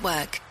Podcast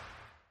Network.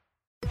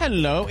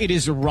 Hello, it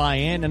is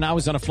Ryan, and I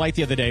was on a flight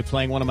the other day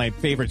playing one of my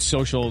favorite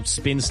social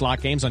spin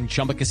slot games on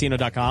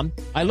ChumbaCasino.com.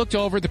 I looked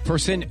over at the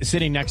person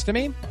sitting next to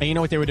me, and you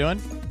know what they were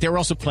doing? They were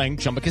also playing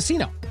Chumba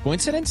Casino.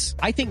 Coincidence?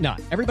 I think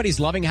not. Everybody's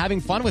loving having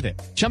fun with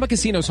it. Chumba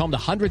Casino is home to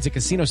hundreds of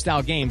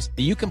casino-style games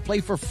that you can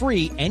play for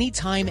free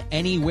anytime,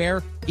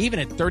 anywhere, even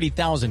at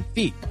 30,000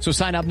 feet. So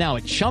sign up now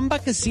at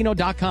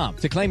ChumbaCasino.com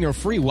to claim your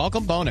free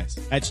welcome bonus.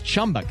 That's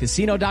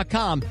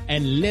ChumbaCasino.com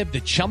and live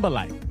the Chumba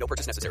life. No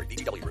purchase necessary.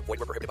 VGW. Void where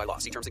prohibited by law.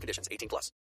 See terms and conditions. 18+.